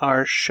in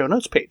our show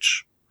notes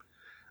page.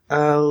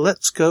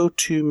 Let's go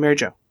to Mary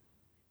Jo.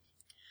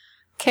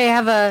 Okay, I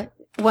have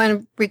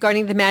one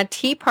regarding the Mad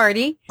Tea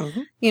Party.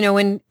 Mm-hmm. You know,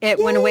 when it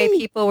went away,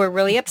 people were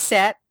really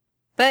upset.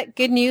 But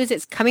good news,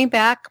 it's coming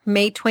back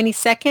May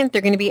 22nd.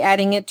 They're going to be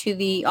adding it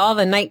to all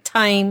the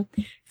nighttime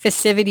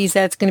festivities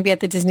that's going to be at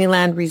the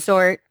Disneyland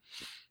Resort.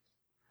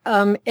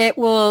 It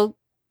will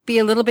be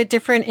a little bit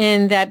different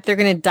in that they're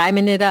going to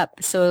diamond it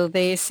up. So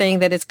they're saying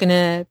that it's going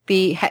to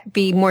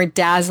be more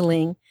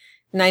dazzling.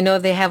 And I know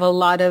they have a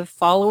lot of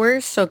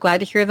followers, so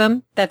glad to hear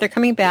that they're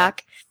coming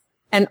back.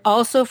 And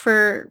also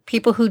for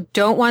people who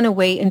don't want to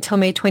wait until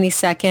May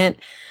 22nd,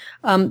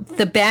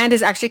 the band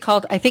is actually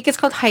called, I think it's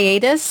called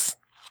Hiatus,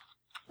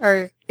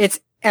 or it's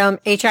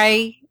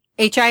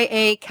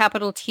HIA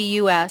capital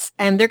TUS,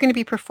 and they're going to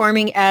be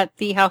performing at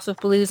the House of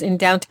Blues in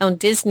downtown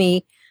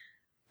Disney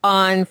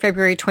on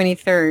February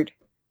 23rd.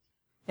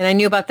 And I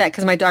knew about that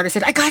because my daughter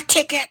said, I got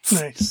tickets.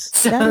 Nice.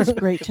 So, That is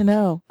great to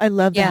know. I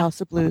love the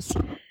House of Blues.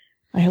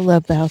 I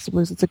love the House of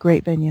Blues. It's a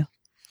great venue.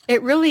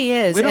 it really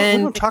is. We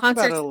and don't the talk about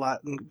concerts- it a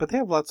lot, but they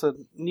have lots of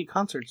neat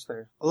concerts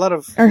there. A lot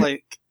of Or-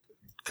 like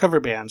cover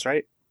bands,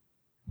 right?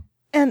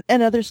 And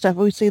other stuff.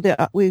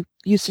 We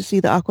used to see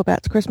the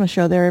Aquabats Christmas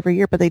show there every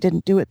year, but they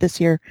didn't do it this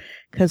year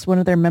because one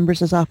of their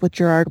members is off with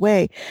Gerard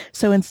Way.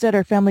 So instead,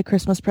 our family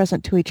Christmas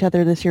present to each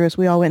other this year is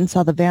we all went and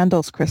saw the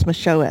Vandals Christmas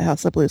show at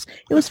House of Blues.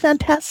 It was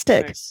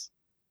fantastic. Nice.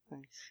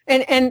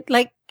 And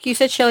like you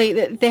said, Shelley,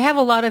 they have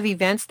a lot of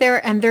events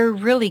there, and they're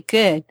really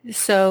good.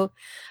 So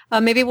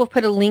maybe we'll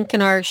put a link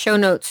in our show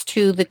notes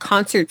to the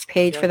concerts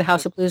page for the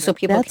House of Blues so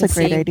people That's can a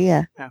great see.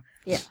 idea.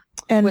 Yeah.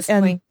 And What's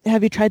going-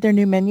 have you tried their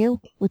new menu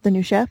with the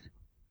new chef?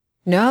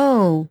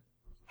 No.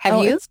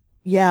 Have you?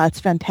 It's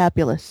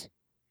fantabulous.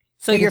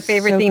 So it your is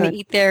favorite so thing good. to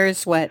eat there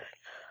is what?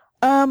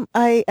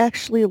 I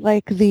actually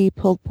like the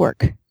pulled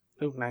pork,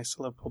 Oh, nice.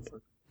 I love pulled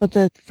pork. but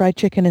the fried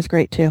chicken is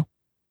great too.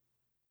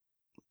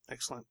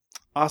 Excellent.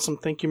 Awesome.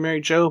 Thank you,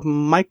 Mary Jo.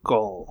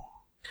 Michael.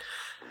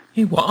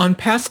 Hey, well, on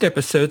past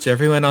episodes,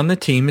 everyone on the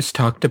team has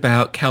talked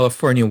about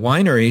California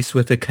wineries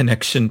with a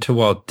connection to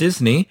Walt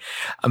Disney.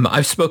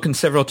 I've spoken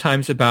several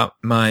times about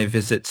my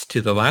visits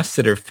to the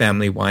Lasseter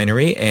family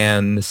winery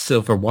and the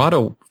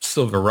Silverado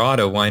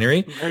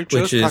winery, Mary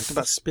Jo's which talked is...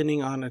 about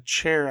spinning on a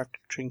chair after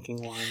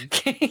drinking wine.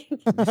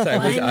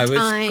 I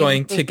was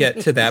going to get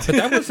to that, but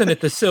that wasn't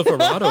at the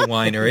Silverado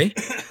winery.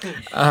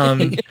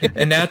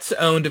 And that's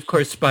owned, of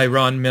course, by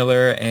Ron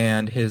Miller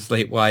and his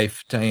late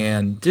wife,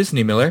 Diane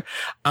Disney Miller.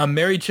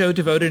 Mary Jo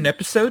devoted an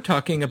episode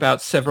talking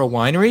about several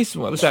wineries.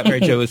 What was that, Mary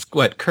Jo? Was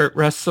what, Kurt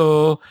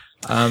Russell,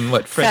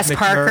 Fred Fess McMurray,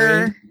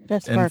 Parker.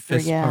 Fess and Parker,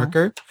 Fess yeah.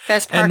 Parker.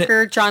 Fess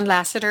Parker, John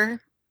Lasseter.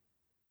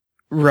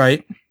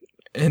 Right.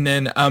 And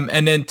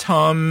then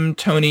Tom,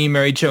 Tony,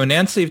 Mary Jo, and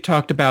Nancy have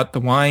talked about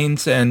the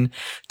wines and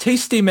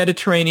tasty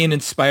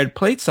Mediterranean-inspired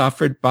plates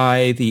offered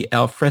by the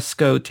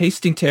Alfresco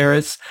Tasting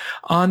Terrace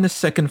on the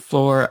second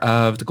floor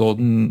of the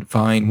Golden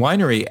Vine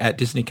Winery at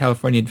Disney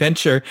California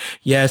Adventure.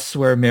 Yes,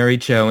 where Mary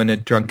Jo in a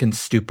drunken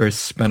stupor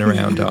spun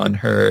around on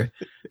her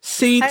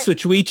seats,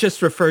 which we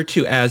just refer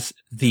to as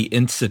the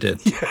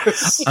incident.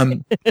 Yes.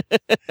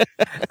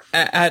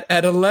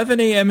 At 11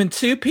 a.m. and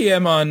 2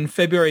 p.m. on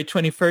February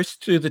 21st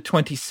through the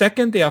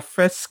 22nd, the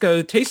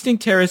Alfresco Tasting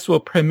Terrace will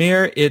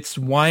premiere its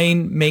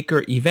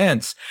winemaker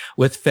events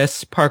with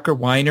Fess Parker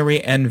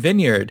Winery and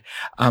Vineyard,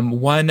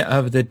 one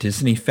of the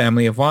Disney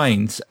family of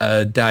wines,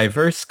 a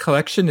diverse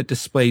collection that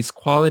displays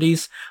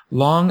qualities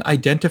long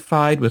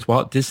identified with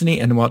Walt Disney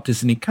and the Walt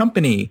Disney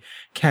Company,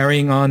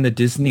 carrying on the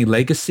Disney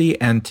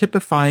legacy and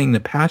typifying the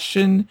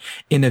passion,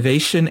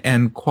 innovation,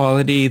 and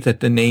quality that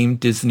the name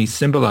Disney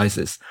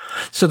symbolizes.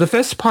 So the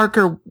Fess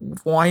Parker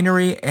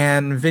Winery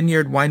and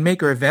Vineyard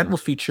Winemaker event will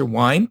feature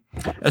wine,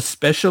 a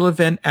special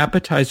event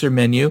appetizer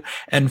menu,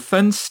 and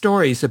fun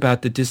stories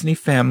about the Disney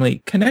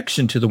family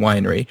connection to the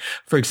winery.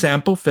 For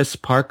example, Fess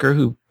Parker,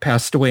 who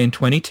passed away in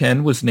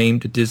 2010, was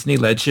named a Disney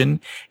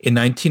legend in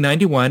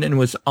 1991 and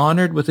was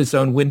honored with his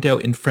own window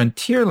in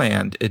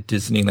Frontierland at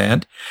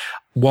Disneyland.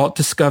 Walt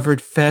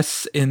discovered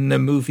Fess in the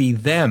movie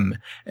Them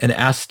and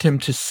asked him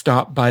to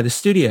stop by the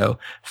studio.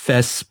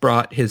 Fess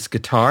brought his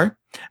guitar,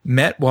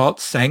 met Walt,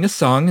 sang a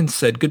song, and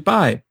said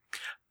goodbye.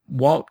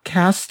 Walt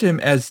cast him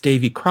as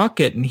Davy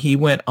Crockett, and he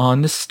went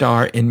on to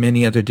star in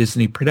many other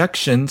Disney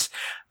productions,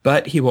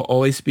 but he will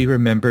always be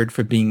remembered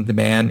for being the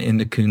man in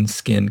the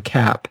coonskin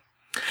cap.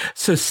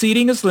 So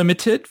seating is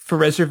limited. For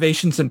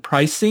reservations and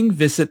pricing,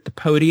 visit the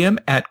podium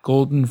at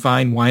Golden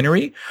Vine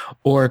Winery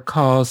or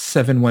call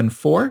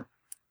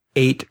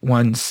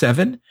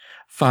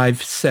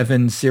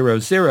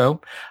 714-817-5700.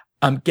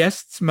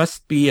 Guests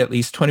must be at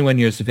least 21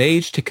 years of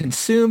age to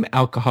consume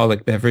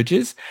alcoholic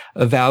beverages.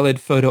 A valid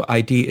photo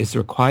ID is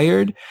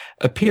required.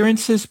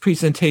 Appearances,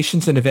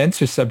 presentations, and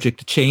events are subject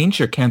to change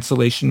or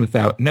cancellation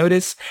without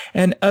notice,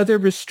 and other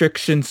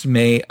restrictions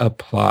may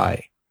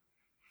apply.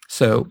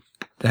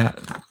 That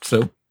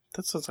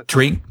sounds like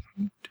drink.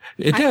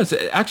 It does.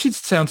 It actually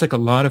sounds like a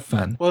lot of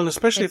fun. Well, and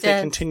especially if they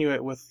does. continue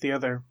it with the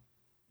other,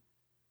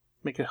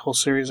 make a whole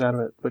series out of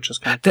it, which is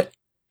kind of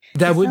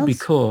That would be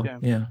sounds- cool. yeah.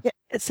 Yeah. Yeah,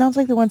 it sounds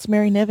like the ones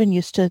Mary Nevin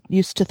used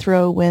to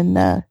throw when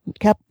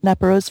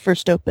Napa Rose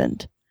first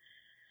opened.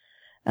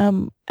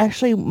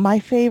 Actually, my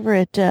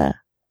favorite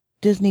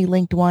Disney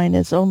linked wine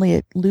is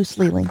only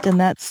loosely linked, and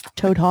that's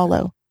Toad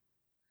Hollow.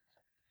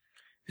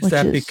 Is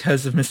that Which is-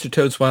 because of Mr.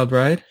 Toad's Wild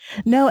Ride?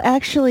 No,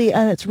 actually,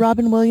 it's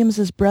Robin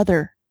Williams'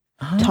 brother,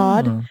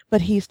 Todd, Oh.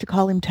 but he used to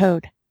call him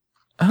Toad.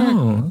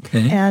 Oh,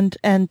 okay. And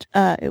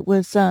it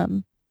was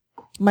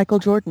Michael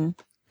Jordan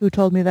who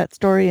told me that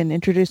story and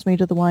introduced me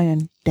to the wine.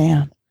 And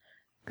damn,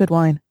 good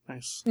wine.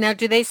 nice. Now,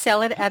 do they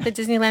sell it at the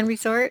Disneyland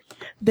Resort?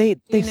 They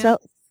you know?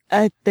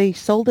 they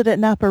sold it at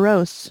Napa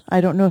Rose.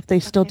 I don't know if they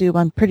still Okay. do.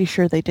 I'm pretty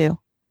sure they do.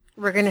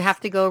 We're going to have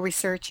to go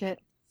research it.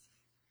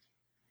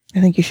 I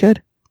think you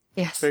should.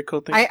 Yes. Very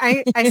cool thing.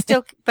 I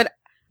still, but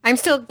I'm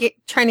still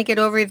trying to get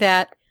over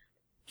that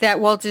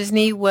Walt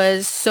Disney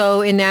was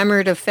so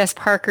enamored of Fess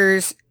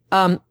Parker's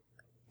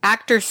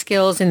actor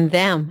skills in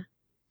them.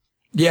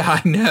 Yeah,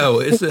 I know.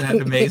 Isn't that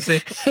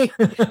amazing?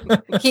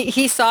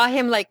 He saw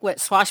him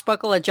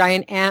swashbuckle a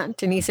giant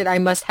ant, and he said, "I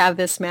must have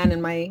this man in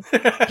my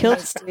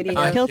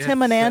studio." Killed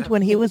him an ant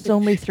when he was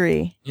only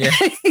 3. Yeah.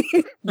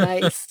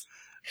 Nice.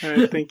 All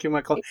right, thank you,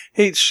 Michael.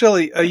 Hey,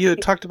 Shelley, you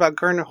had talked about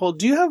Garner Holt.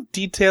 Do you have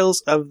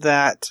details of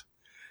that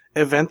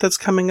event that's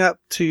coming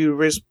up to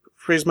raise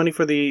money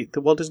for the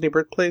Walt Disney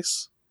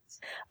Birthplace?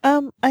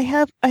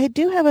 I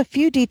do have a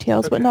few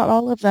details, but not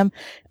all of them.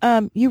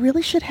 You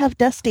really should have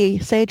Dusty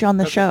Sage on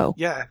the show.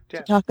 Yeah.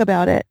 To talk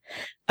about it.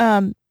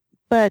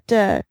 But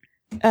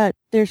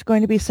there's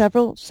going to be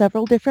several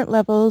different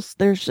levels.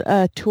 There's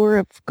a tour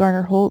of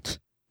Garner Holt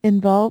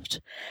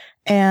involved,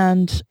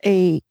 and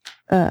a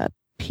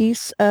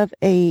piece of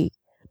a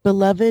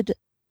beloved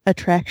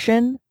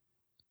attraction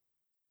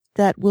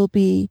that will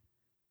be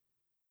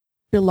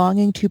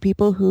belonging to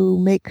people who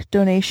make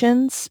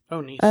donations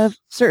of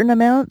certain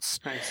amounts.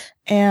 Nice.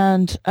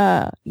 And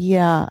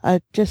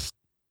just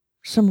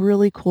some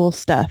really cool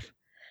stuff.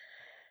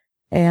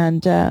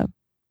 And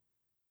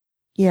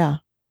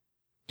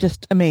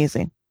just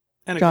amazing.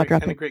 And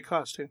a great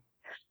cause too.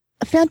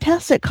 A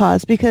fantastic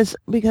cause because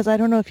I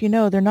don't know if you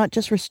know, they're not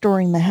just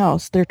restoring the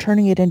house, they're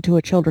turning it into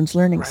a children's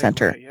learning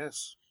center. Right,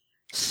 yes.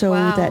 So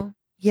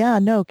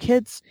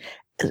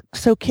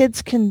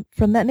kids can,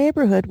 from that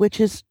neighborhood, which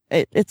is,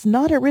 it's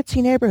not a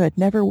ritzy neighborhood,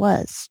 never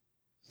was,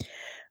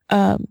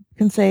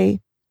 can say,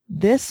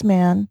 this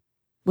man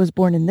was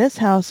born in this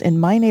house in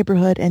my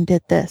neighborhood and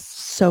did this.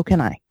 So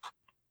can I.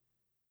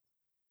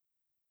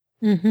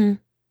 Mm-hmm.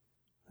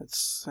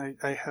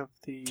 I have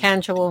the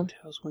tangible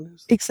details. When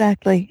is that?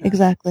 Exactly.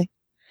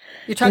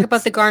 You're talking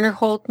about the Garner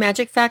Holt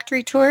Magic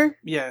Factory tour?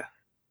 Yeah.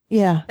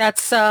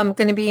 That's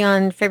going to be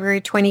on February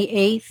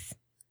 28th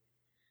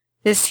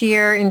this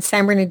year in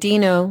San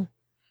Bernardino.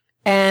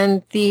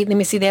 And they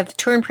have the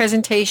tour and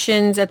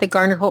presentations at the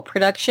Garner Holt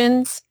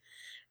Productions.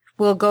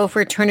 Will go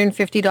for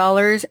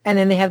 $250. And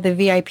then they have the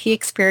VIP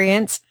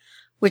experience,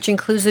 which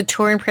includes the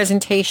tour and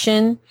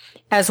presentation,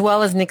 as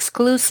well as an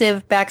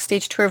exclusive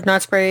backstage tour of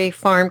Knott's Berry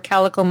Farm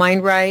Calico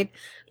Mine Ride,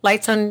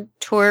 lights on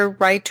tour,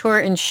 ride tour,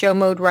 and show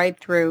mode ride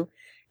through.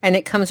 And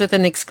it comes with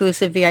an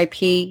exclusive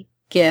VIP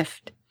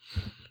gift.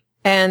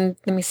 And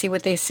let me see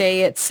what they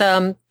say. It's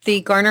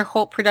the Garner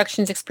Holt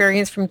Productions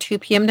experience from 2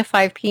 p.m. to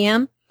 5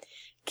 p.m.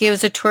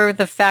 Gives a tour of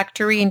the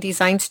factory and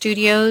design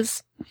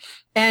studios.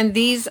 And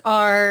these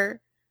are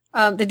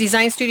the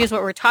design studios.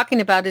 What we're talking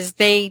about is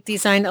they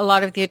design a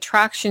lot of the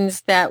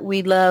attractions that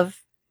we love.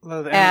 A lot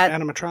of the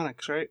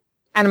animatronics, right?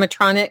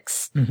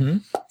 Animatronics. Mm-hmm.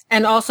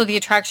 And also the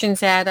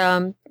attractions at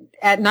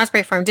Knott's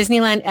Berry Farm,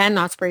 Disneyland and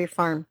Knott's Berry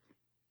Farm.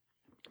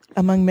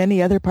 Among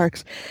many other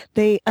parks.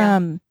 They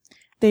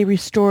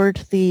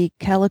restored the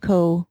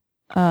Calico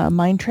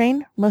mine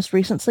train most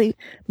recently.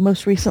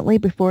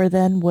 Before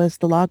then was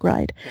the log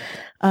ride.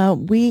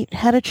 We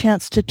had a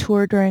chance to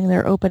tour during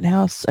their open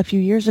house a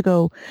few years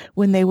ago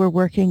when they were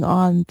working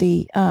on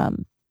the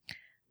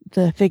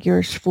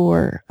figures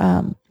for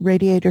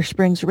Radiator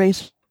Springs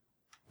Racers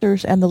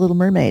and the Little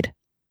Mermaid.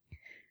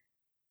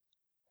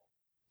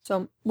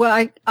 So,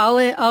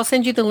 I'll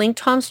send you the link,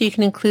 Tom, so you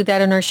can include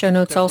that in our show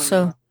notes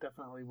also.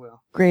 Definitely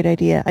will. Great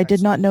idea. I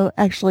did not know,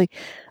 actually,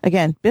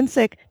 again, been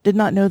sick, did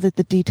not know that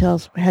the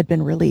details had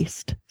been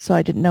released. So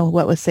I didn't know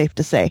what was safe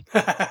to say.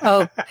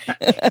 Oh.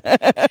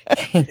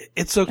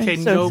 It's okay.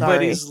 So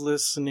Nobody's sorry.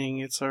 listening.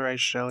 It's all right,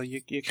 Shelley.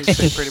 You can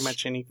say pretty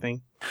much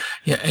anything.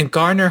 Yeah, and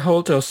Garner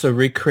Holt also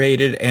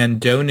recreated and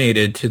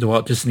donated to the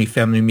Walt Disney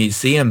Family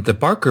Museum the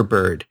Barker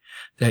bird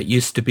that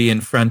used to be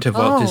in front of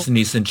Walt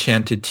Disney's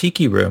Enchanted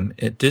Tiki Room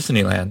at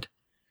Disneyland.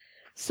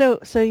 So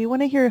you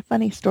want to hear a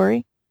funny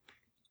story?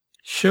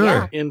 Sure.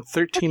 Yeah. In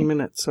 13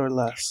 minutes or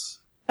less.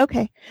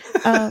 Okay.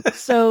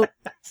 So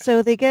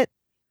they get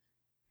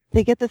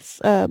this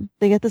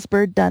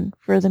bird done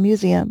for the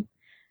museum,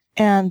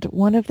 and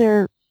one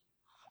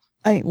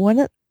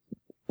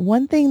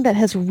thing that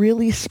has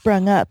really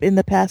sprung up in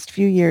the past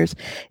few years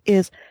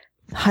is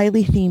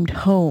highly themed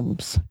home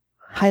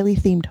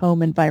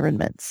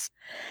environments.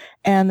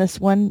 And this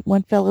one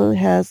fellow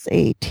has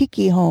a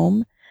tiki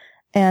home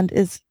and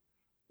is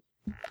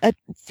a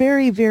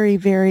very, very,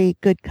 very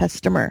good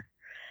customer.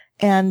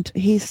 And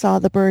he saw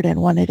the bird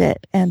and wanted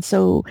it. And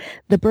so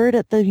the bird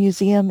at the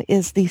museum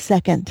is the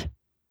second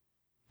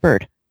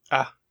bird.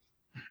 Ah.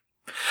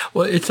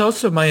 Well, it's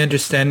also my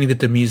understanding that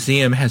the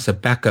museum has a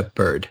backup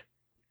bird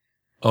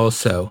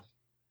also.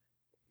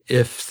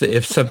 If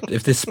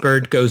this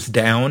bird goes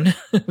down,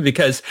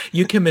 because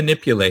you can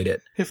manipulate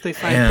it. If they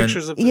find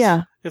pictures of this.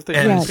 Yeah. If they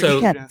And find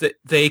so pictures,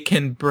 they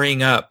can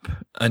bring up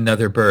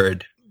another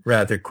bird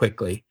rather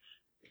quickly.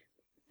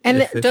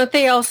 And don't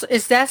they also,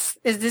 is this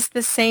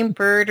the same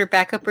bird or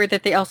backup bird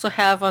that they also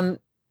have on,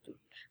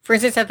 for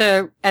instance, at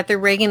the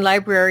Reagan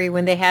Library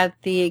when they had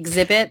the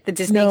exhibit, the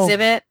Disney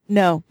exhibit?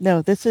 No.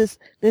 This was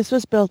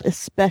built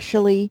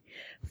especially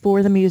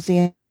for the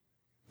museum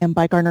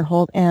by Garner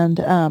Holt and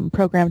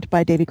programmed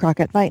by Davy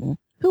Crockett Vighton,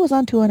 who was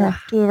on two of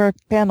our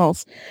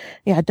panels.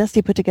 Yeah,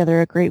 Dusty put together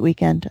a great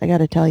weekend, I got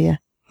to tell you.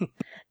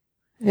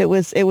 It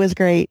was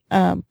great.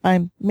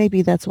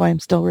 Maybe that's why I'm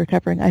still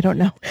recovering. I don't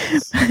know.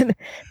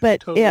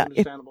 But Totally yeah,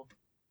 understandable.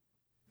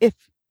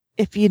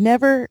 if you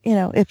never,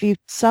 if you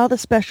saw the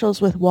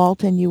specials with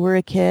Walt and you were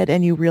a kid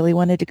and you really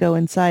wanted to go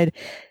inside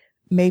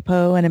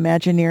Maypo and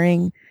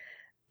Imagineering,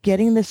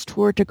 getting this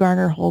tour to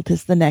Garner Holt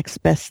is the next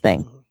best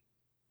thing. Mhm.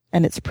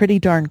 And it's pretty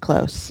darn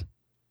close.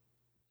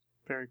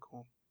 Very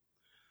cool.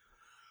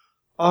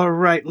 All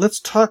right, let's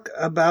talk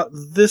about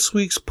this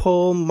week's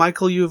poll.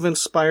 Michael, you've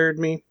inspired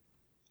me.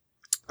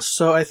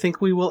 So I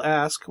think we will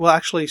ask, well,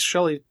 actually,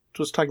 Shelley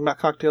was talking about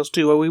cocktails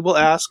too. Well, we will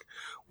ask,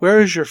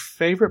 where is your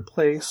favorite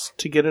place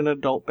to get an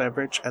adult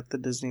beverage at the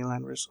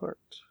Disneyland Resort?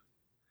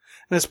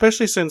 And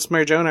especially since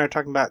Mary Jo and I are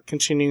talking about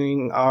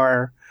continuing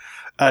our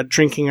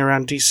drinking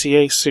around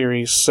DCA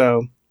series,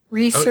 so...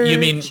 Research. Oh, you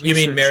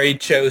mean Mary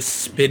Jo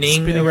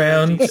spinning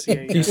around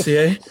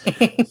DCA?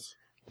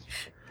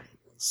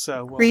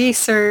 So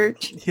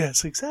research.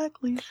 Yes,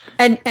 exactly.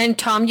 And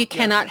Tom, you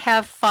cannot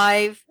have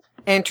 5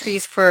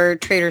 entries for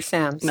Trader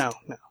Sam's. No.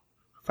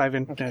 5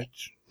 in. Okay.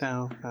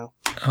 No. Oh,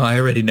 I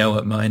already know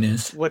what mine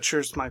is. What's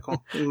yours,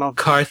 Michael?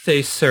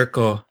 Carthay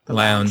Circle The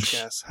Lounge.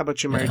 Yes. How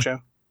about you, Mary Jo?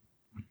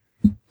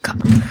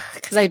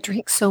 Because I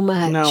drink so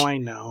much. No, I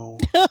know.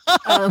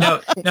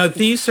 No,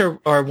 these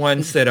are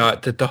ones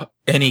that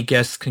any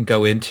guest can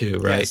go into,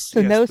 right? Yes,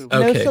 So no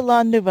Okay.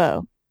 Salon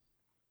Nouveau.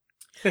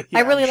 Yeah, I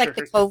really I'm like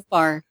sure. the Cove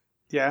Bar.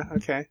 Yeah.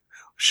 Okay.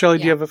 Shelley,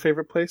 do you Yeah. have a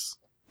favorite place?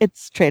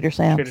 It's Trader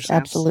Sam's. Trader Sam's.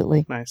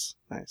 Absolutely. Nice.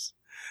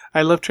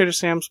 I love Trader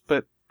Sam's,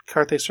 but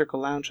Carthay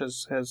Circle Lounge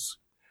has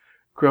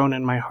grown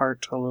in my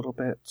heart a little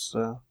bit,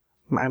 so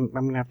I'm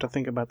gonna have to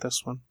think about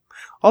this one.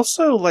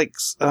 Also, like,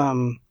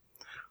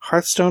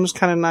 Hearthstone is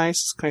kind of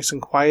nice. It's nice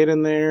and quiet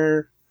in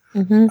there.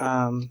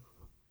 Mm-hmm.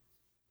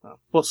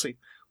 We'll see.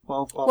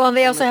 Well,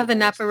 They also have the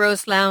Napa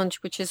Rose Lounge,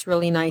 which is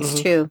really nice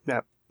Mhm. too.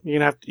 Yeah, you're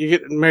gonna have to.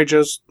 Mary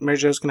Jo's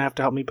gonna have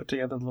to help me put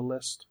together the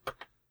list.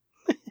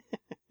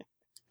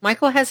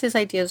 Michael has his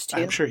ideas too.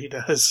 I'm sure he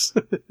does.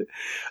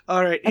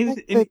 All right. I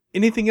like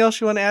Anything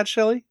else you want to add,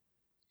 Shelley?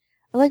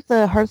 I like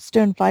the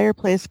Hearthstone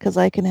fireplace because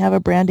I can have a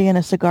brandy and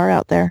a cigar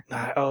out there.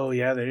 Oh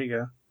yeah, there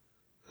you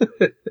go.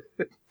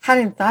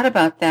 Hadn't thought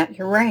about that.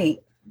 You're right.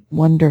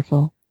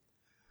 Wonderful.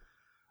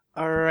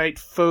 All right,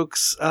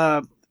 folks.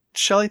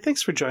 Shelley,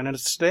 thanks for joining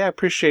us today. I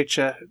appreciate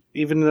you.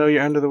 Even though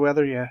you're under the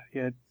weather, you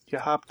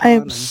hopped on. I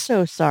am and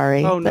so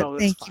sorry. Oh, no, but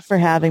that's thank fine. you for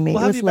having me. We'll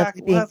It have was you back.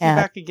 lovely We'll being have you had.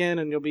 back again,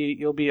 and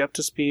you'll be up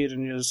to speed,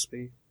 and you'll just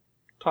be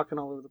talking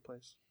all over the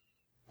place.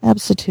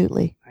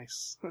 Absolutely.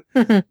 Nice.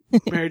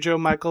 Mary Jo,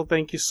 Michael,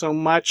 thank you so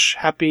much.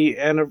 Happy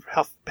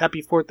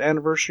 4th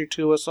anniversary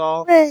to us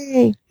all.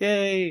 Hooray!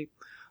 Yay!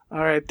 All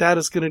right, that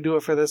is going to do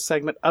it for this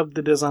segment of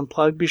the Diz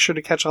Unplugged. Be sure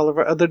to catch all of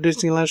our other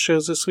Disneyland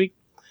shows this week.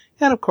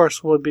 And, of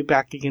course, we'll be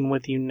back again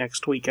with you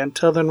next week.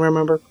 Until then,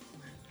 remember,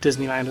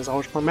 Disneyland is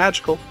always more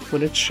magical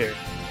when it's shared.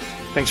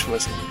 Thanks for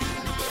listening.